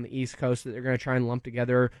probably on the East Coast that they're going to try and lump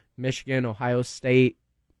together. Michigan, Ohio State,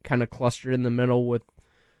 kind of clustered in the middle with,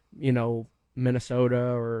 Minnesota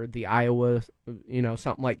or the Iowa,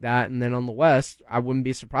 something like that. And then on the West, I wouldn't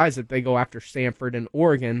be surprised if they go after Stanford and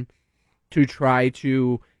Oregon to try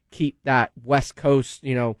to keep that West Coast,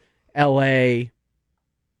 LA,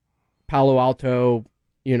 Palo Alto,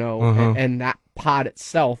 and that pod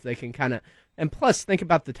itself, they can kind of, and plus think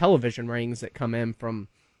about the television ratings that come in from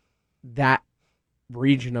that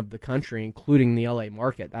region of the country, including the LA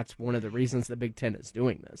market. That's one of the reasons the Big Ten is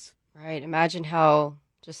doing this. Right. Imagine how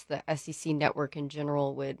just the SEC network in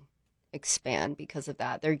general would expand because of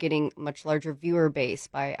that. They're getting much larger viewer base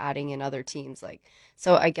by adding in other teams.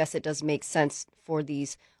 So I guess it does make sense for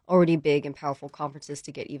these already big and powerful conferences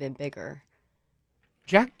to get even bigger.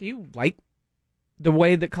 Jack, do you like the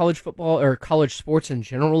way that college football or college sports in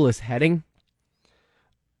general is heading?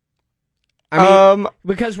 I mean,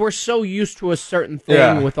 because we're so used to a certain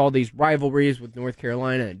thing with all these rivalries with North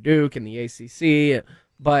Carolina and Duke and the ACC,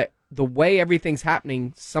 but the way everything's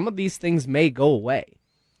happening, some of these things may go away.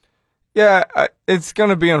 Yeah, it's going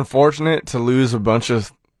to be unfortunate to lose a bunch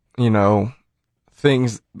of,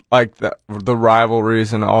 things like the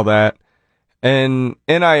rivalries and all that. And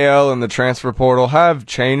NIL and the transfer portal have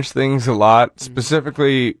changed things a lot,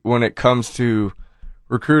 specifically when it comes to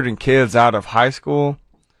recruiting kids out of high school.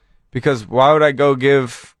 Because why would I go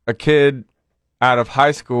give a kid out of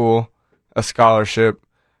high school a scholarship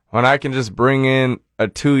when I can just bring in a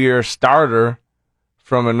 2-year starter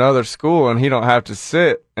from another school and he don't have to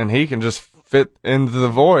sit and he can just fit into the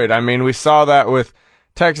void? I mean, we saw that with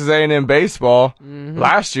Texas A&M baseball.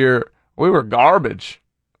 Last year. We were garbage.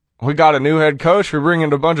 We got a new head coach. We bring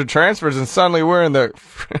in a bunch of transfers, and suddenly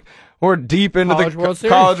we're deep into the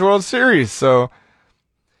College World Series. So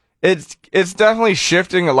it's definitely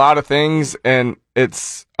shifting a lot of things, and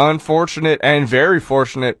it's unfortunate and very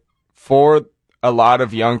fortunate for a lot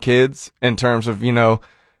of young kids in terms of,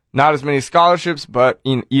 not as many scholarships, but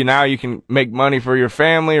now you can make money for your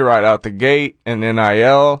family right out the gate and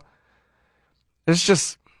NIL. It's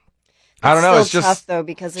just, I don't know. It's still just tough though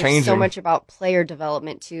because there's changing. so much about player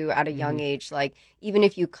development too at a young age. Like even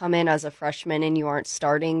if you come in as a freshman and you aren't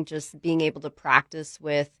starting, just being able to practice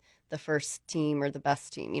with the first team or the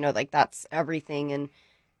best team, like that's everything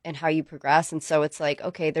and how you progress. And so it's like,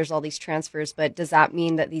 okay, there's all these transfers, but does that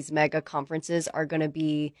mean that these mega conferences are going to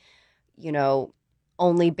be,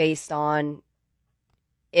 only based on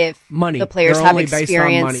if money. The players They're have only based on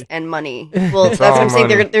experience money. and money? Well, that's what I'm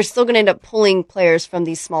saying. They're still going to end up pulling players from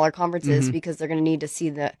these smaller conferences because they're going to need to see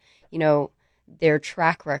the, their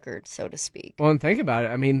track record, so to speak. Well, and think about it.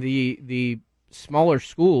 I mean, the smaller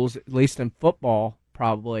schools, at least in football,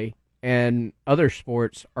 probably, and other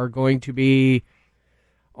sports, are going to be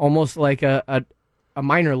almost like a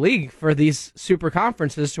minor league for these super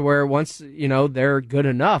conferences, to where once they're good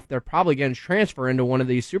enough, they're probably going to transfer into one of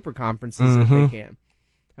these super conferences if they can.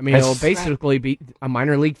 I mean, it'll basically be a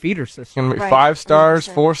minor league feeder system. It's going to be 5 stars,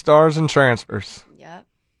 4 stars, and transfers. Yep.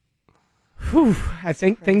 Whew, I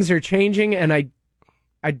think things are changing, and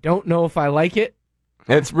I don't know if I like it.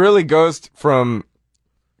 It really goes from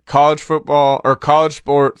college football or college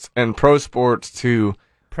sports and pro sports to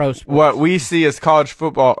pro sports. What we see as college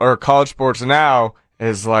football or college sports now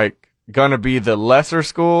is like going to be the lesser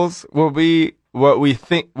schools will be what we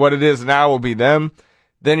think what it is now will be them.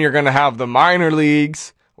 Then you're going to have the minor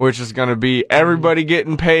leagues, which is going to be everybody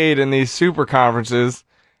getting paid in these super conferences.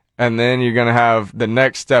 And then you're going to have the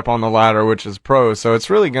next step on the ladder, which is pros. So it's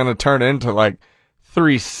really going to turn into like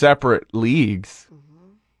 3 separate leagues.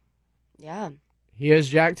 Yeah. He is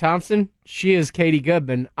Jack Thompson. She is Katie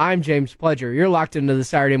Goodman. I'm James Pledger. You're locked into the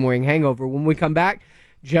Saturday Morning Hangover. When we come back,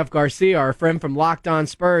 Jeff Garcia, our friend from Locked On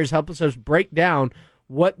Spurs, helps us break down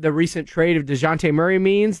what the recent trade of Dejounte Murray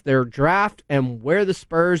means, their draft, and where the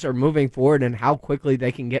Spurs are moving forward and how quickly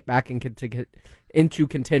they can get back into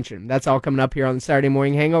contention. That's all coming up here on the Saturday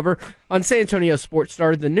Morning Hangover on San Antonio Sports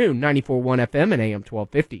Star, the new 94.1 FM and AM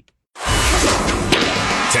 1250.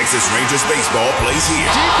 Texas Rangers baseball plays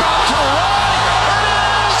here.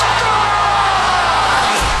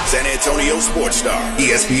 San Antonio Sports Star,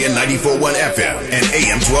 ESPN 94.1 FM and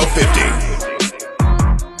AM 1250.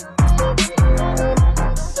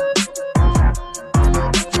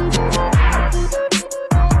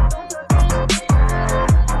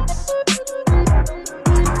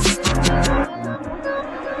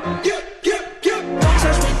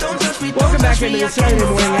 Welcome back into the Saturday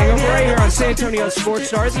Morning Hangover right here on San Antonio Sports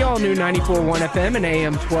Star, the all-new 94.1 FM and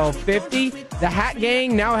AM 1250. The Hat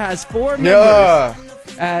Gang now has 4 members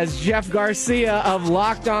as Jeff Garcia of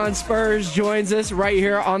Locked On Spurs joins us right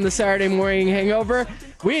here on the Saturday Morning Hangover.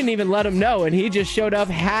 We didn't even let him know, and he just showed up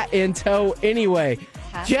hat in tow anyway.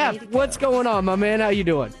 Jeff, what's going on, my man? How you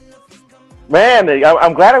doing? Man,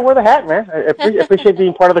 I'm glad I wore the hat, man. I appreciate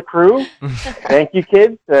being part of the crew. Thank you,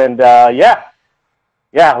 kids. And,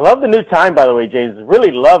 yeah, I love the new time, by the way, James.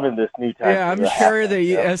 Really loving this new time. Yeah, I'm sure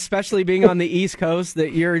that, especially being on the East Coast,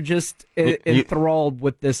 that you're just enthralled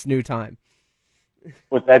with this new time.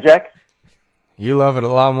 What's that, Jack? You love it a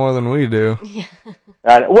lot more than we do. Yeah.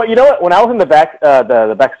 Well, you know what? When I was in the back,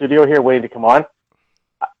 the back studio here waiting to come on,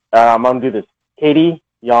 I'm going to do this. Katie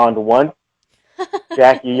yawned once.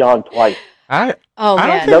 Jack, you yawned twice. I don't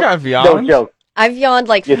think I've No yawned. joke. I've yawned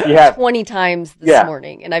like yes, 20 times this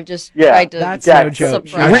morning, and I've just tried to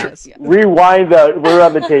surprise you. Rewind we're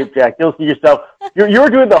on the tape, Jack. You'll see yourself. You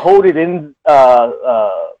were doing the hold it in,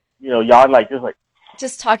 yawn, like just like.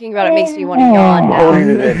 Just talking about it makes me want to yawn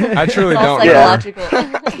now. I truly don't. Psychological.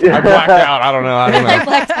 I blacked out. I don't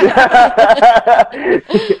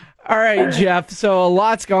know. All right, Jeff. So a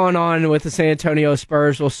lot's going on with the San Antonio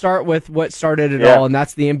Spurs. We'll start with what started it all, and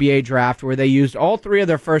that's the NBA draft, where they used all 3 of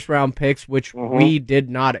their first-round picks, which we did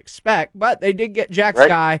not expect. But they did get Jack's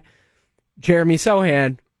guy, Jeremy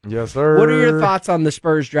Sohan. Yes, sir. What are your thoughts on the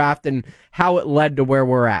Spurs draft and how it led to where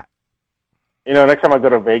we're at? Next time I go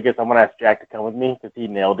to Vegas, I'm going to ask Jack to come with me because he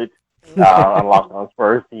nailed it on Locked On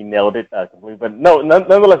Spurs. He nailed it completely. But no,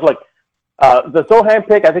 nonetheless, the Sohan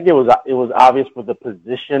pick, I think it was obvious for the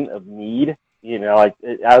position of need.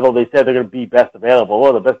 Although they said they're going to be best available,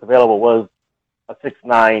 well, the best available was a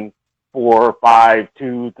 6'9", 4, 5,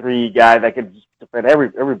 2, 3 guy that could just defend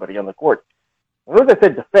everybody on the court. And as I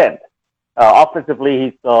said, defend. Offensively,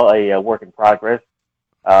 he's still a work in progress.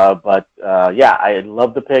 I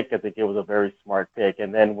love the pick. I think it was a very smart pick.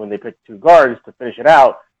 And then when they picked 2 guards to finish it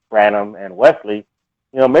out, Branham and Wesley,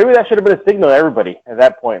 maybe that should have been a signal to everybody at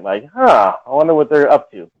that point. Like, I wonder what they're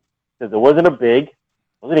up to. Because it wasn't a big, it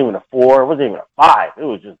wasn't even a 4, it wasn't even a 5. It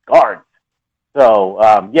was just guards. So,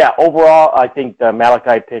 overall, I think the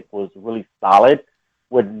Malachi pick was really solid.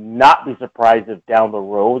 Would not be surprised if down the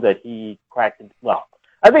road that he cracked into,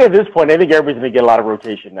 I think at this point, I think everybody's going to get a lot of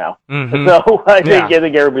rotation now. Mm-hmm. So I think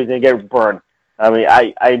everybody's going to get burned. I mean,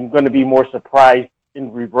 I'm going to be more surprised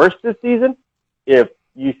in reverse this season if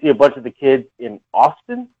you see a bunch of the kids in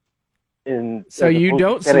Austin. So you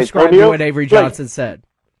don't subscribe to what Avery Johnson said?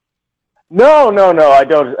 No. I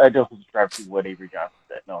don't subscribe to what Avery Johnson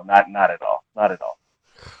said. No, not at all. Not at all.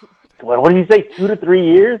 What did you say? 2 to 3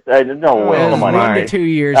 years? No way. Come on, 1 to 2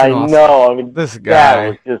 years. I know. I mean, this guy, that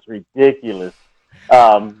was just ridiculous.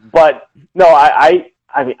 But no, I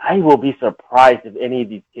mean, I will be surprised if any of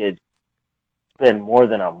these kids spend more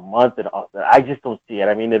than a month in Austin. I just don't see it.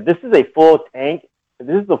 I mean, if this is a full tank, if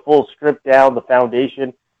this is a full strip down, the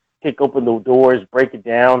foundation, kick open the doors, break it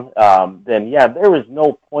down, then yeah, there is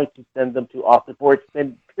no point to send them to Austin for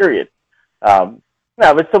extended period.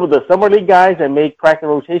 Now, if it's some of the summer league guys that may crack the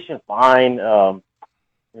rotation, fine.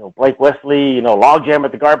 Blake Wesley, logjam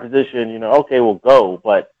at the guard position, okay, we'll go.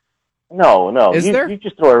 But no. You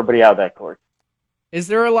just throw everybody out of that court. Is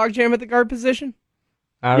there a logjam at the guard position?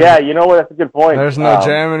 Yeah, you know what? That's a good point. There's no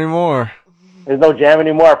jam anymore. There's no jam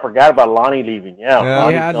anymore. I forgot about Lonnie leaving. Yeah.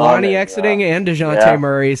 We had Lonnie exiting and Dejounte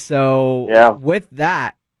Murray. So with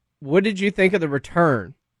that, what did you think of the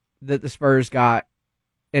return that the Spurs got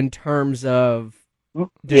in terms of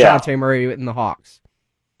Dejounte Murray and the Hawks?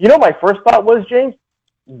 My first thought was, James,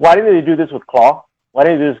 why didn't they do this with Claw? Why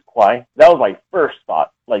didn't they do this with Kawhi? That was my first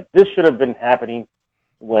thought. Like, this should have been happening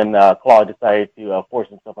when Claw decided to force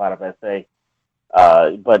himself out of SA.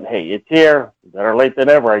 But hey, it's here. Better late than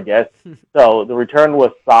ever, I guess. So the return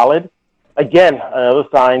was solid. Again, another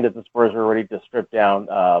sign that the Spurs were ready to strip down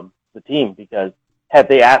the team, because had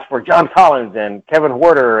they asked for John Collins and Kevin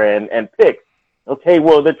Huerter and picks, okay,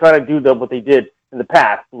 well, they're trying to do what they did in the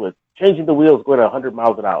past with changing the wheels going 100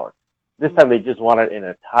 miles an hour. This time they just wanted an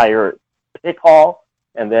entire pick haul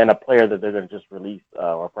and then a player that they're going to just release,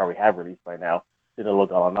 or probably have released by now, Danilo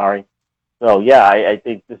Gallinari. So, yeah, I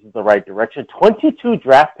think this is the right direction. 22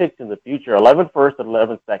 draft picks in the future, 11 first and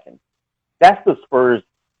 11 second. That's the Spurs'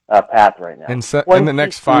 path right now. In the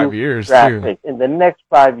next 5 years, too. Picks in the next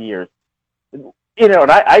 5 years. And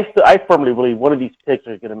I firmly believe one of these picks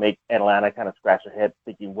are going to make Atlanta kind of scratch their head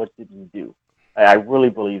thinking, what did we do? I really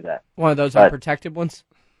believe that. One of those unprotected ones?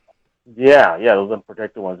 Yeah, those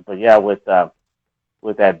unprotected ones. But, yeah, with that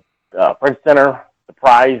French center, the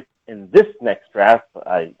prize in this next draft,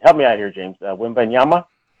 help me out here, James. Wembanyama?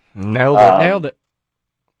 Nailed it.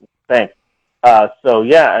 Thanks. So,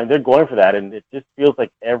 yeah, and they're going for that, and it just feels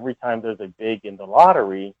like every time there's a big in the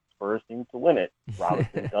lottery, Spurs seem to win it.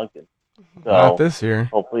 Robinson, Duncan. So not this year.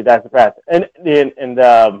 Hopefully that's the path. And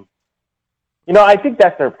I think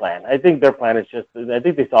that's their plan. I think their plan is I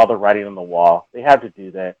think they saw the writing on the wall. They have to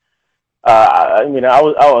do that. I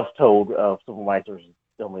was told, some of my sources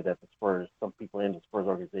told me that the Spurs, some people in the Spurs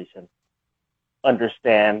organization,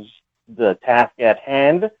 understand the task at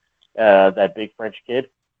hand, that big French kid,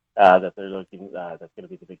 that they're looking, that's going to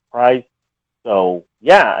be the big prize. So,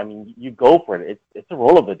 yeah, I mean, you go for it. It's a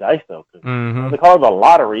roll of the dice, though. Cause they call it a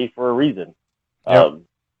lottery for a reason. Yep.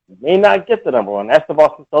 You may not get the number one. That's the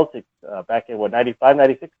Boston Celtics back in, 95,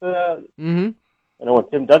 96? When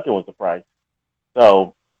Tim Duncan was the prize.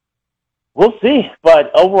 So, we'll see.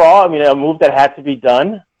 But overall, I mean, a move that had to be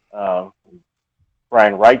done. Brian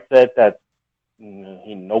Wright said that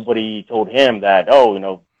nobody told him that,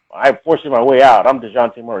 I'm forcing my way out. I'm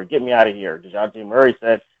Dejounte Murray. Get me out of here. Dejounte Murray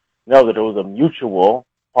said, no, that it was a mutual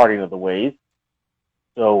parting of the ways.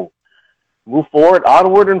 So, move forward,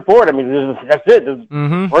 onward and forward. I mean, that's it.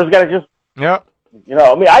 First got to just,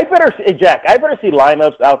 I better see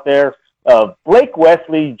lineups out there of Blake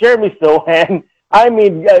Wesley, Jeremy Sohan. I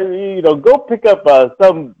mean, go pick up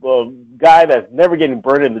some guy that's never getting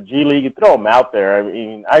burned in the G League and throw him out there. I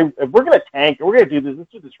mean, if we're going to tank, we're going to do this.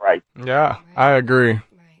 Let's do this right. Yeah, I agree.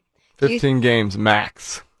 15 games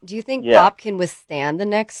max. Do you think Pop can withstand the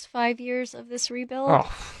next 5 years of this rebuild?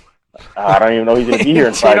 Oh. I don't even know he's going to be here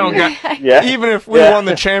in 5 years. Even if we won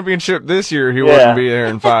the championship this year, he wouldn't be there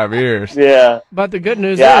in 5 years. Yeah. But the good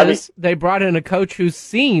news is they brought in a coach who's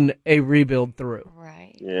seen a rebuild through.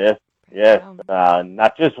 Right. Yes.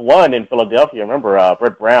 Not just one in Philadelphia. Remember,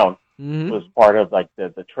 Brett Brown was part of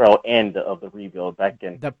the trail end of the rebuild back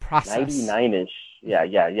in the process. 99-ish.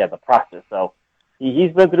 Yeah, the process. So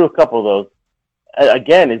he's been through a couple of those.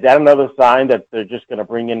 Again, is that another sign that they're just going to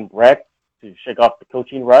bring in Brett to shake off the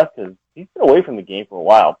coaching rust? Because he's been away from the game for a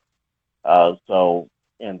while.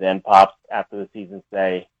 And then Pops, after the season,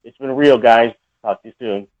 say, it's been real, guys. Talk to you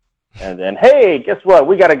soon. And then, hey, guess what?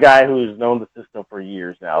 We got a guy who's known the system for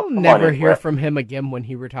years now. We'll never hear from him again when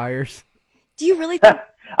he retires. Do you really think...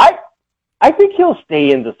 I think he'll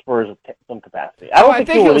stay in the Spurs in some capacity. I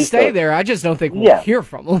think he'll stay there. I just don't think we'll hear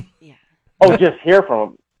from him. Yeah. Oh, just hear from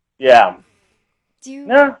him. Yeah.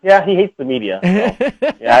 Yeah, he hates the media. So,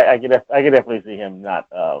 yeah, I could definitely see him not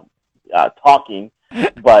talking.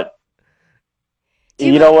 But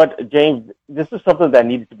you know what, James? This is something that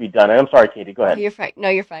needs to be done. And I'm sorry, Katie. Go ahead. You're fine. No,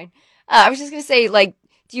 you're fine. I was just going to say, like,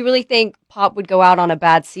 do you really think Pop would go out on a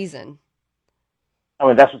bad season? I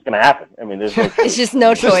mean, that's what's going to happen. I mean, there's no choice. It's just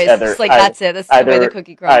no choice. It's like, that's it. That's the way the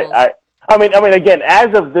cookie crumbles. I mean, again,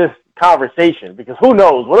 as of this conversation, because who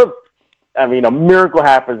knows? What if, a miracle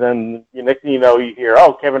happens and next thing you know, you hear,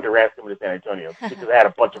 oh, Kevin Durant's coming to San Antonio because they had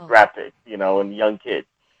a bunch of draft picks, and young kids.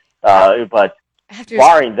 But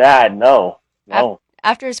barring that, no.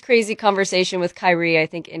 After his crazy conversation with Kyrie, I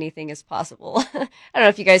think anything is possible. I don't know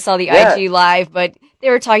if you guys saw the IG live, but they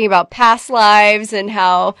were talking about past lives and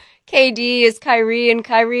how KD is Kyrie and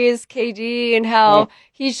Kyrie is KD and how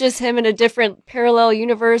he's just him in a different parallel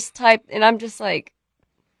universe type. And I'm just like,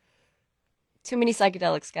 too many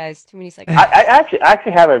psychedelics, guys. Too many psychedelics. I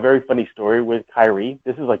actually have a very funny story with Kyrie.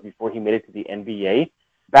 This is like before he made it to the NBA.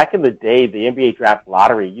 Back in the day, the NBA draft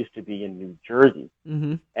lottery used to be in New Jersey.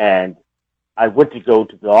 Mm-hmm. And I went to go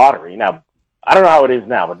to the lottery. Now, I don't know how it is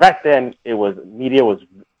now, but back then media was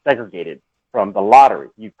segregated from the lottery.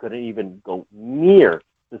 You couldn't even go near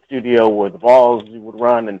the studio where the balls would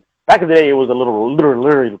run. And back in the day, it was a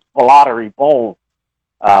literally lottery bowl,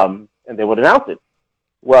 and they would announce it.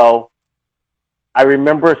 Well, I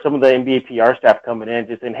remember some of the NBA PR staff coming in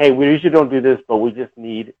just saying, hey, we usually don't do this, but we just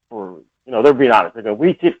need they're being honest. They're going, we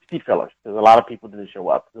need seat fillers because a lot of people didn't show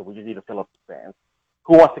up, so we just need to fill up the stands.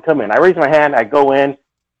 Who wants to come in? I raise my hand, I go in,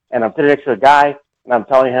 and I'm sitting next to a guy, and I'm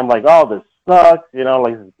telling him, like, oh, this sucks,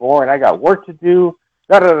 like, this is boring, I got work to do,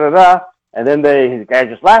 da-da-da-da. And then his guy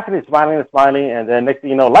just laughing and smiling, and then next thing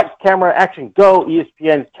you know, lights, camera, action, go.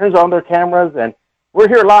 ESPN turns on their cameras, and we're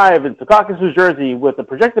here live in Secaucus, New Jersey, with the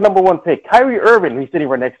projected number 1 pick, Kyrie Irving, who's sitting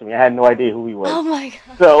right next to me. I had no idea who he was. Oh, my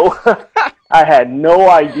God. So I had no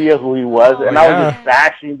idea who he was, and I was just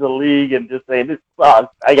bashing the league and just saying, this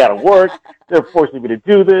sucks. I got to work. They're forcing me to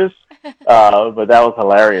do this. But that was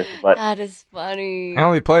hilarious. But that is funny. I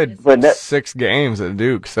only played 6 games at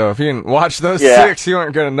Duke, so if you didn't watch those 6, you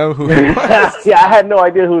weren't going to know who he was. Yeah, I had no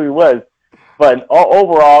idea who he was. But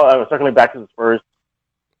overall, circling back to the Spurs,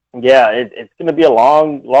 yeah, it's going to be a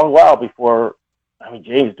long while before,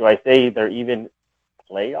 James, do I say they're even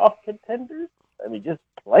playoff contenders? Just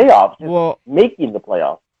playoffs, making the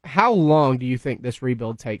playoffs. How long do you think this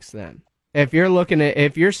rebuild takes then? If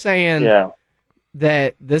you're saying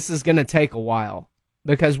that this is going to take a while,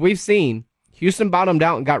 because we've seen Houston bottomed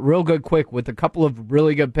out and got real good quick with a couple of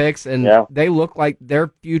really good picks, and they look like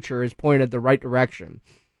their future is pointed the right direction.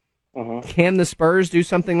 Mm-hmm. Can the Spurs do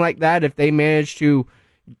something like that if they manage to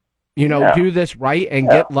do this right and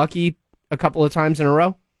get lucky a couple of times in a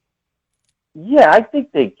row? Yeah, I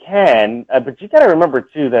think they can, but you got to remember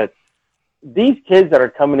too that these kids that are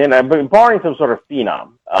coming in, barring some sort of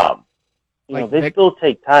phenom, they still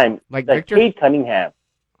take time. Like Victor? Cade Cunningham,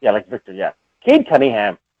 like Victor, Cade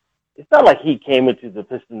Cunningham. It's not like he came into the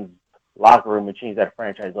Pistons locker room and changed that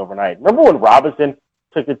franchise overnight. Remember when Robinson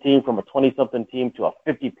took the team from a 20-something team to a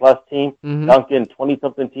 50-plus team? Mm-hmm. Duncan,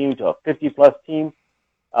 20-something team to a 50-plus team.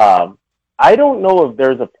 I don't know if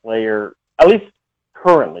there's a player, at least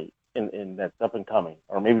currently, in that's up and coming,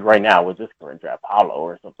 or maybe right now with this current draft, Paulo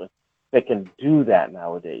or something, that can do that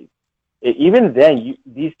nowadays. Even then,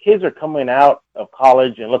 these kids are coming out of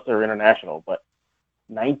college, unless they're international, but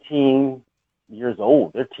 19 years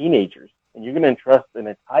old. They're teenagers, and you're going to entrust an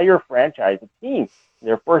entire franchise, a team, in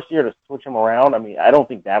their first year to switch them around. I don't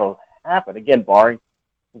think that'll happen. Again, barring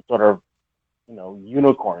some sort of,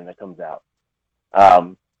 unicorn that comes out.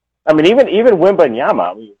 Even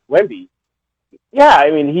Wembanyama, Wemby,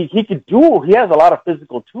 he could he has a lot of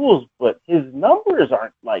physical tools, but his numbers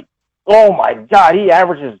aren't like, oh my God, he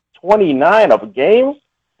averages 29 of a game,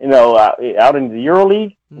 out in the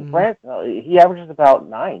EuroLeague in France. He averages about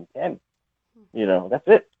 9, 10. That's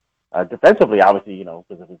it. Defensively, obviously,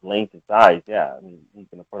 because of his length and size, he's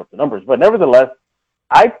going to put up the numbers. But nevertheless,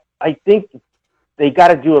 I think they got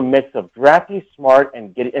to do a mix of drafting smart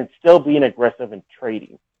and still being aggressive and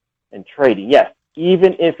trading. Yes,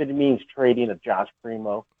 even if it means trading a Josh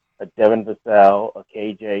Primo, a Devin Vassell, a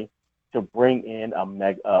KJ, to bring in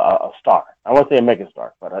a star. I won't say a mega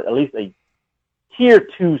star, but at least a tier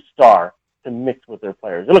 2 star to mix with their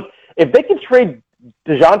players. Look, if they can trade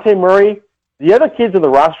Dejounte Murray, the other kids in the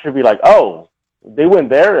roster should be like, oh, they went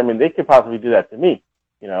there. They could possibly do that to me,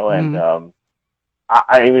 And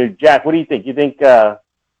Jack, what do you think? You think the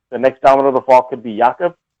next domino to fall could be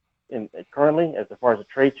Jakob currently, as far as a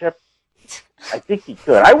trade chip? I think he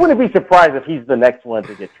could. I wouldn't be surprised if he's the next one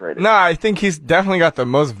to get traded. No, I think he's definitely got the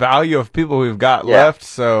most value of people we've got left.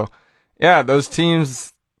 So, yeah, those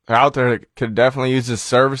teams out there that could definitely use his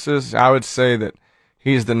services. I would say that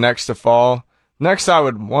he's the next to fall. Next I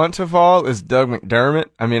would want to fall is Doug McDermott.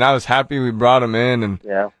 I mean, I was happy we brought him in, and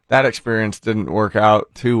that experience didn't work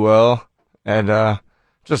out too well. And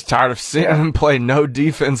just tired of seeing him play no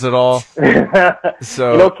defense at all.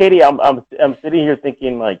 So, you know, Katie, I'm sitting here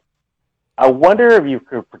thinking, like, I wonder if you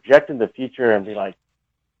could project in the future and be like,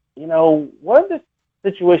 you know, what if this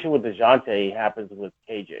situation with Dejounte happens with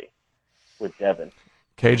KJ, with Devin?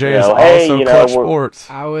 KJ is also Clutch Sports.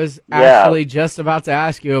 I was actually just about to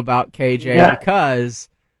ask you about KJ because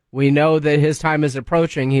we know that his time is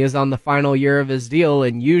approaching. He is on the final year of his deal,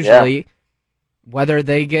 and usually whether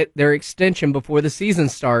they get their extension before the season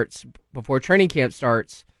starts, before training camp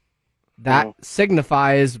starts, that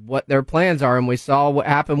signifies what their plans are, and we saw what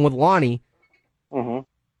happened with Lonnie.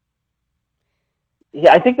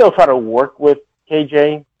 Yeah, I think they'll try to work with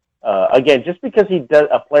KJ. Again, just because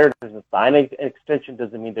a player doesn't sign an extension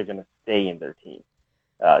doesn't mean they're going to stay in their team.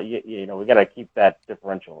 You know, we got to keep that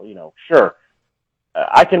differential. You know, sure,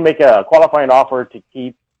 I can make a qualifying offer to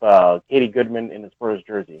keep Katie Goodman in the Spurs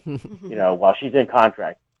jersey. You know, while she's in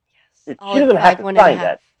contract, she doesn't have to sign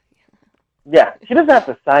that. Yeah, she doesn't have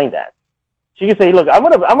to sign that. She can say, "Look, I'm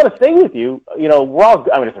gonna stay with you. You know,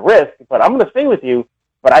 I mean, it's a risk, but I'm gonna stay with you.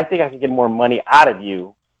 But I think I can get more money out of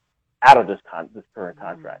you, out of this current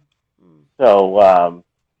contract." So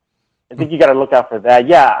I think you got to look out for that.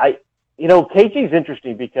 Yeah, you know, KJ's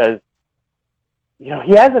interesting because, you know,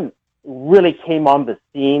 he hasn't really came on the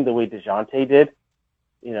scene the way Dejounte did.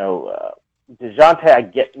 You know, Dejounte, I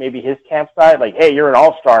get maybe his camp side, like, hey, you're an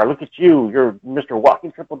all-star. Look at you. You're Mr.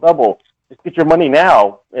 Walking Triple-Double. Just get your money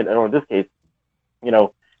now. Or in this case, you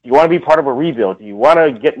know, do you want to be part of a rebuild? Do you want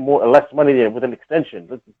to get less money with an extension?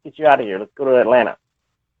 Let's get you out of here. Let's go to Atlanta.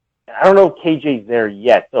 I don't know if KJ's there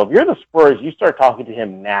yet. So if you're the Spurs, you start talking to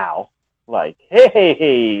him now, like,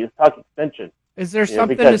 hey, let's talk extension. Is there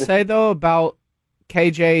something to say, though, about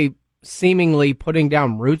KJ seemingly putting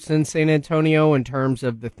down roots in San Antonio in terms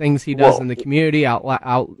of the things he does in the community,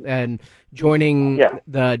 out and joining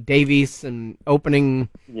the Davies and opening,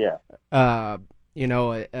 you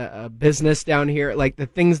know, a business down here, like the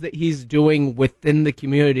things that he's doing within the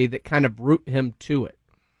community that kind of root him to it?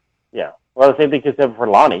 Yeah. Well, the same thing could say for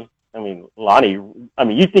Lonnie. I mean,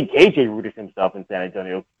 you think KJ rooted himself in San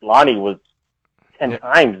Antonio. Lonnie was 10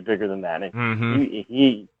 times bigger than that. And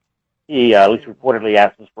he at least reportedly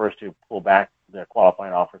asked the Spurs to pull back their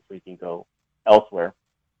qualifying offer so he can go elsewhere.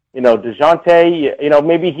 You know, Dejounte, you know,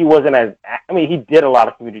 maybe he wasn't he did a lot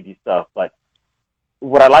of community stuff, but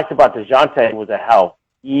what I liked about Dejounte was how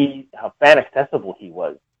fan accessible he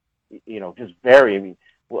was. You know, just very,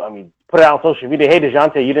 put it out on social media. Hey,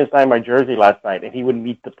 Dejounte, you didn't sign my jersey last night, and he would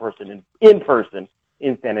meet the person in person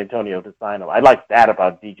in San Antonio to sign him. I like that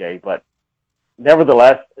about DJ, but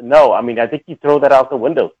nevertheless, no. I mean, I think you throw that out the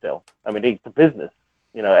window still. I mean, it's a business.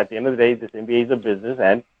 You know, at the end of the day, this NBA is a business,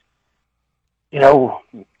 and you know,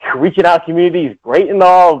 reaching out community is great and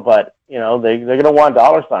all, but you know, they're going to want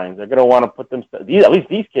dollar signs. They're going to want to put themselves. At least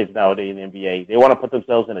these kids nowadays in the NBA, they want to put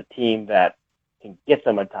themselves in a team that can get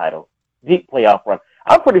them a title, deep playoff run.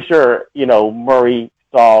 I'm pretty sure, you know, Murray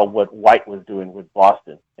saw what White was doing with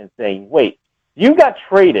Boston and saying, wait, you got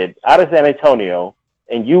traded out of San Antonio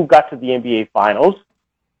and you got to the NBA Finals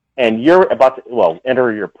and you're about to,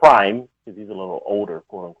 enter your prime because he's a little older,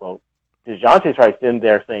 quote unquote. Dejounte's right in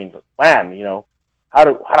there saying, man, you know, how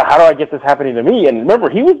do I get this happening to me? And remember,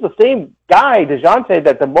 he was the same guy, Dejounte,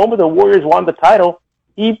 that the moment the Warriors won the title,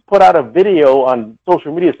 he put out a video on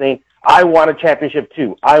social media saying, I want a championship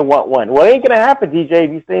too. I want one. Well, it ain't going to happen, DJ,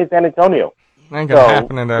 if you stay in San Antonio. Ain't going to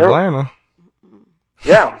happen in Atlanta.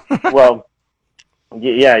 Yeah. Well,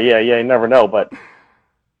 yeah, you never know. But,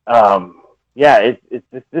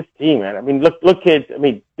 it's this team, man. I mean, look, kids. I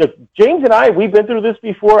mean, look, James and I, we've been through this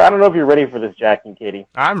before. I don't know if you're ready for this, Jack and Katie.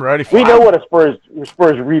 I'm ready for it. We know what a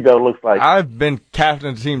Spurs rebuild looks like. I've been captain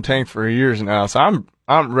of Team Tank for years now, so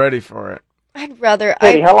I'm ready for it. I'd rather.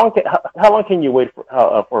 Katie, how long can you wait for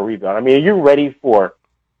a rebound? I mean, are you ready for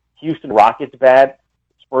Houston Rockets bad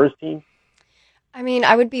Spurs team? I mean,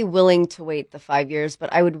 I would be willing to wait the 5 years,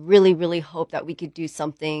 but I would really, really hope that we could do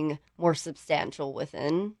something more substantial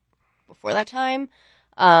before that time.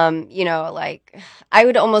 You know, like I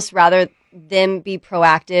would almost rather them be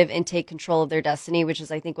proactive and take control of their destiny, which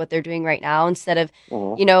is I think what they're doing right now, instead of,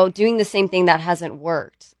 you know, doing the same thing that hasn't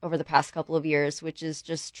worked over the past couple of years, which is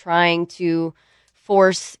just trying to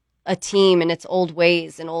force a team in its old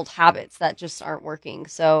ways and old habits that just aren't working.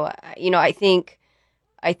 So, you know, I think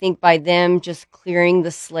I think by them just clearing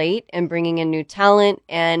the slate and bringing in new talent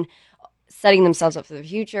and setting themselves up for the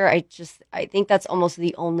future, I think that's almost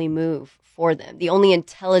the only move for them, the only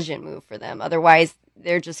intelligent move for them. Otherwise,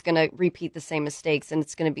 they're just going to repeat the same mistakes, and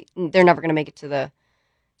they're never going to make it to the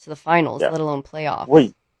finals, let alone playoffs.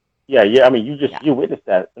 Wait, yeah. I mean, you witnessed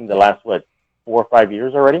that in the last 4 or 5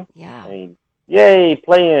 years already. Yeah. I mean, yay,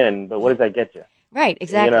 play in, but what does that get you? Right.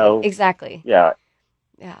 Exactly. Exactly. Yeah.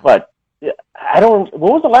 Yeah. But I don't.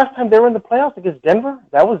 When was the last time they were in the playoffs against Denver?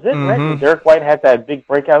 That was it, right? When Derek White had that big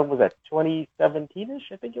breakout. Was that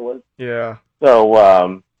 2017ish? I think it was. Yeah.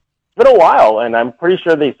 So it's been a while, and I'm pretty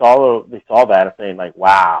sure they saw that and saying like,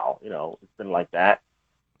 "Wow, it's been like that."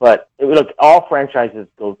 But look, all franchises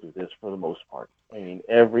go through this for the most part. I mean,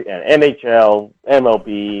 every NHL,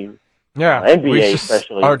 MLB, NBA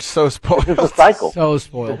especially are so spoiled. This is a cycle. So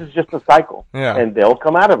spoiled. This is just a cycle. Yeah. And they'll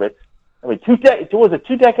come out of it. I mean, 2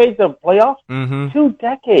 decades of playoffs? Mm-hmm. 2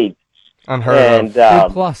 decades. Unheard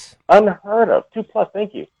of. 2+. Unheard of. 2+,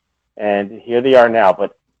 thank you. And here they are now.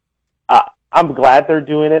 But I'm glad they're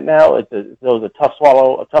doing it now. It was a tough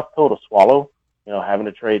pill to swallow, having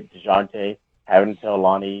to trade Dejounte, having to tell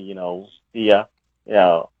Lonnie, see ya,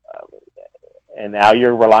 and now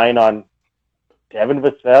you're relying on Devin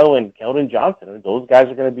Vassell and Keldon Johnson. Those guys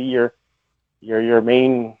are going to be your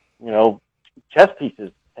main, chess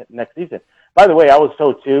pieces next season. By the way, I was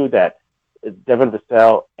told too that Devin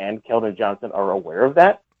Vassell and Keldon Johnson are aware of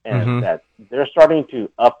that, and that they're starting to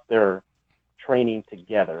up their training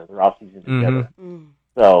together, their offseason together.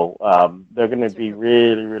 So they're going to be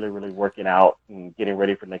really, really, really working out and getting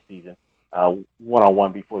ready for next season,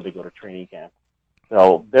 one-on-one before they go to training camp.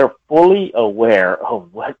 So they're fully aware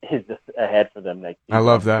of what is ahead for them next season. I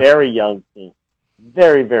love that. Very young team.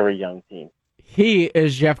 Very, very young team. He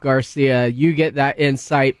is Jeff Garcia. You get that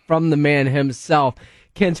insight from the man himself,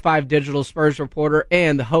 Ken's 5 digital Spurs reporter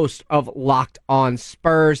and the host of Locked on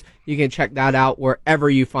Spurs. You can check that out wherever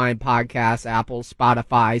you find podcasts, Apple,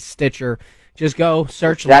 Spotify, Stitcher. Just go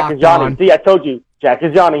search Jack Locked and Johnny. On. See, I told you. Jack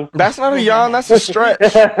and Johnny. That's not a yawn. That's a stretch.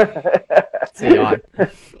 It's a yawn.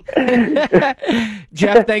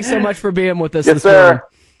 Jeff, thanks so much for being with us Yes, this sir. morning.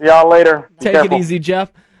 See y'all later. Be Take careful. it easy,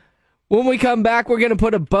 Jeff. When we come back, we're going to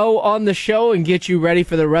put a bow on the show and get you ready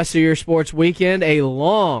for the rest of your sports weekend, a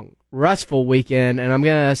long, restful weekend. And I'm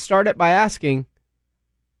going to start it by asking,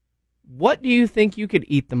 what do you think you could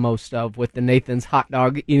eat the most of with the Nathan's hot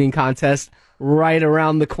dog eating contest right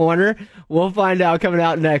around the corner? We'll find out coming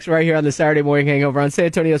out next right here on the Saturday Morning Hangover on San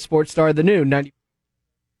Antonio Sports Star, the new 90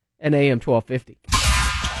 and AM 1250.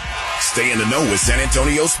 Stay in the know with San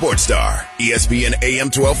Antonio Sports Star, ESPN AM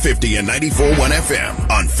 1250 and 94.1 FM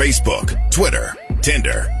on Facebook, Twitter,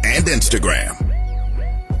 Tinder, and Instagram.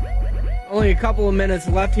 Only a couple of minutes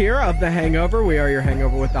left here of the Hangover. We are your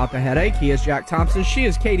hangover without the headache. He is Jack Thompson. She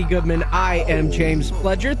is Katie Goodman. I am James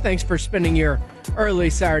Pledger. Thanks for spending your early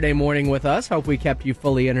Saturday morning with us. Hope we kept you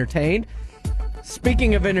fully entertained.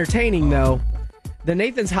 Speaking of entertaining, though, the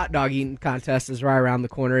Nathan's hot dog eating contest is right around the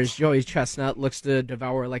corner as Joey Chestnut looks to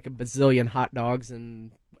devour like a bazillion hot dogs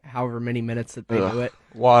in however many minutes that they do it.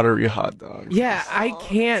 Watery hot dogs. Yeah, I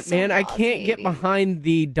can't, man. I can't get behind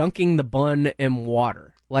the dunking the bun in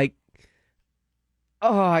water. Like,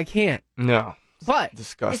 I can't. No. But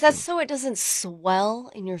disgusting. Is that so it doesn't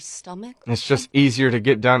swell in your stomach? It's just easier to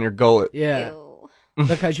get down your gullet. Yeah. Ew.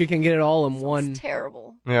 Because you can get it all in one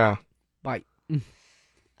Terrible. Yeah. bite.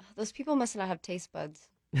 Those people must not have taste buds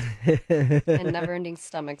and never-ending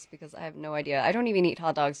stomachs because I have no idea. I don't even eat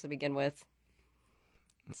hot dogs to begin with.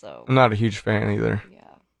 So I'm not a huge fan either. Yeah.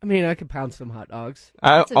 I mean, I could pound some hot dogs.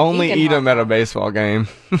 I It's a only vegan eat hot them at a dog. baseball game.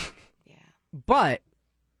 But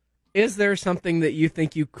is there something that you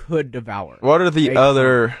think you could devour? What are the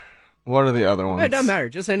other ones? It doesn't matter.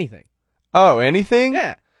 Just anything. Oh, anything?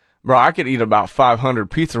 Yeah. Bro, I could eat about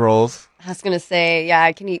 500 pizza rolls. I was going to say, yeah,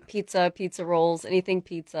 I can eat pizza rolls, anything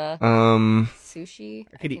pizza. Sushi.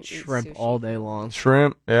 I could eat shrimp all day long.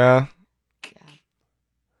 Shrimp, yeah.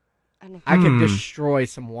 I could destroy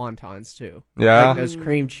some wontons, too. Yeah. Like those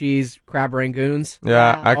cream cheese crab rangoons.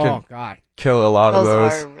 Yeah, I could Oh, God. kill a lot of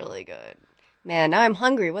those. Those are really good. Man, now I'm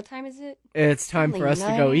hungry. What time is it? It's time for us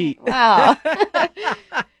to go eat. Wow.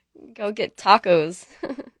 Go get tacos.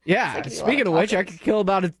 Yeah, It's like speaking of which, I could kill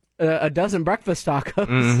about a dozen breakfast tacos.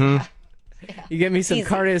 Mm-hmm. You give me some Easy.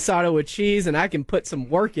 carne asada with cheese, and I can put some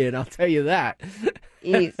work in, I'll tell you that.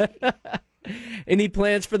 Easy. Any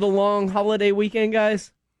plans for the long holiday weekend,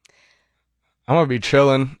 guys? I'm going to be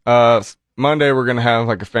chilling. Monday we're going to have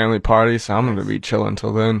like a family party, so I'm going to be chilling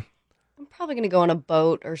till then. I'm probably going to go on a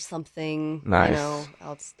boat or something. Nice. You know,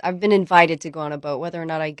 else. I've been invited to go on a boat. Whether or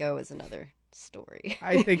not I go is another story.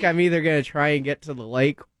 I think I'm either going to try and get to the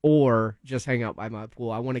lake or just hang out by my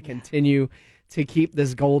pool. I want to continue to keep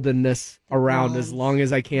this goldenness around as long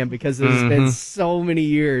as I can because it has been so many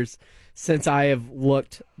years since I have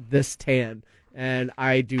looked this tan. And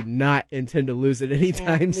I do not intend to lose it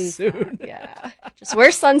anytime soon. Yeah. Just wear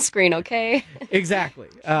sunscreen, okay? Exactly.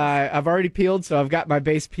 I've already peeled, so I've got my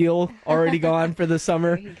base peel already gone for the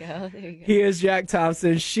summer. There you go. He is Jack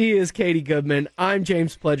Thompson. She is Katie Goodman. I'm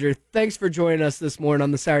James Pledger. Thanks for joining us this morning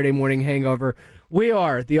on the Saturday Morning Hangover. We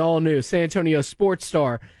are the all-new San Antonio Sports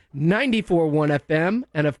Star 94.1 FM.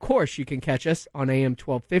 And, of course, you can catch us on AM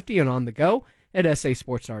 1250 and on the go at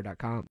sasportstar.com.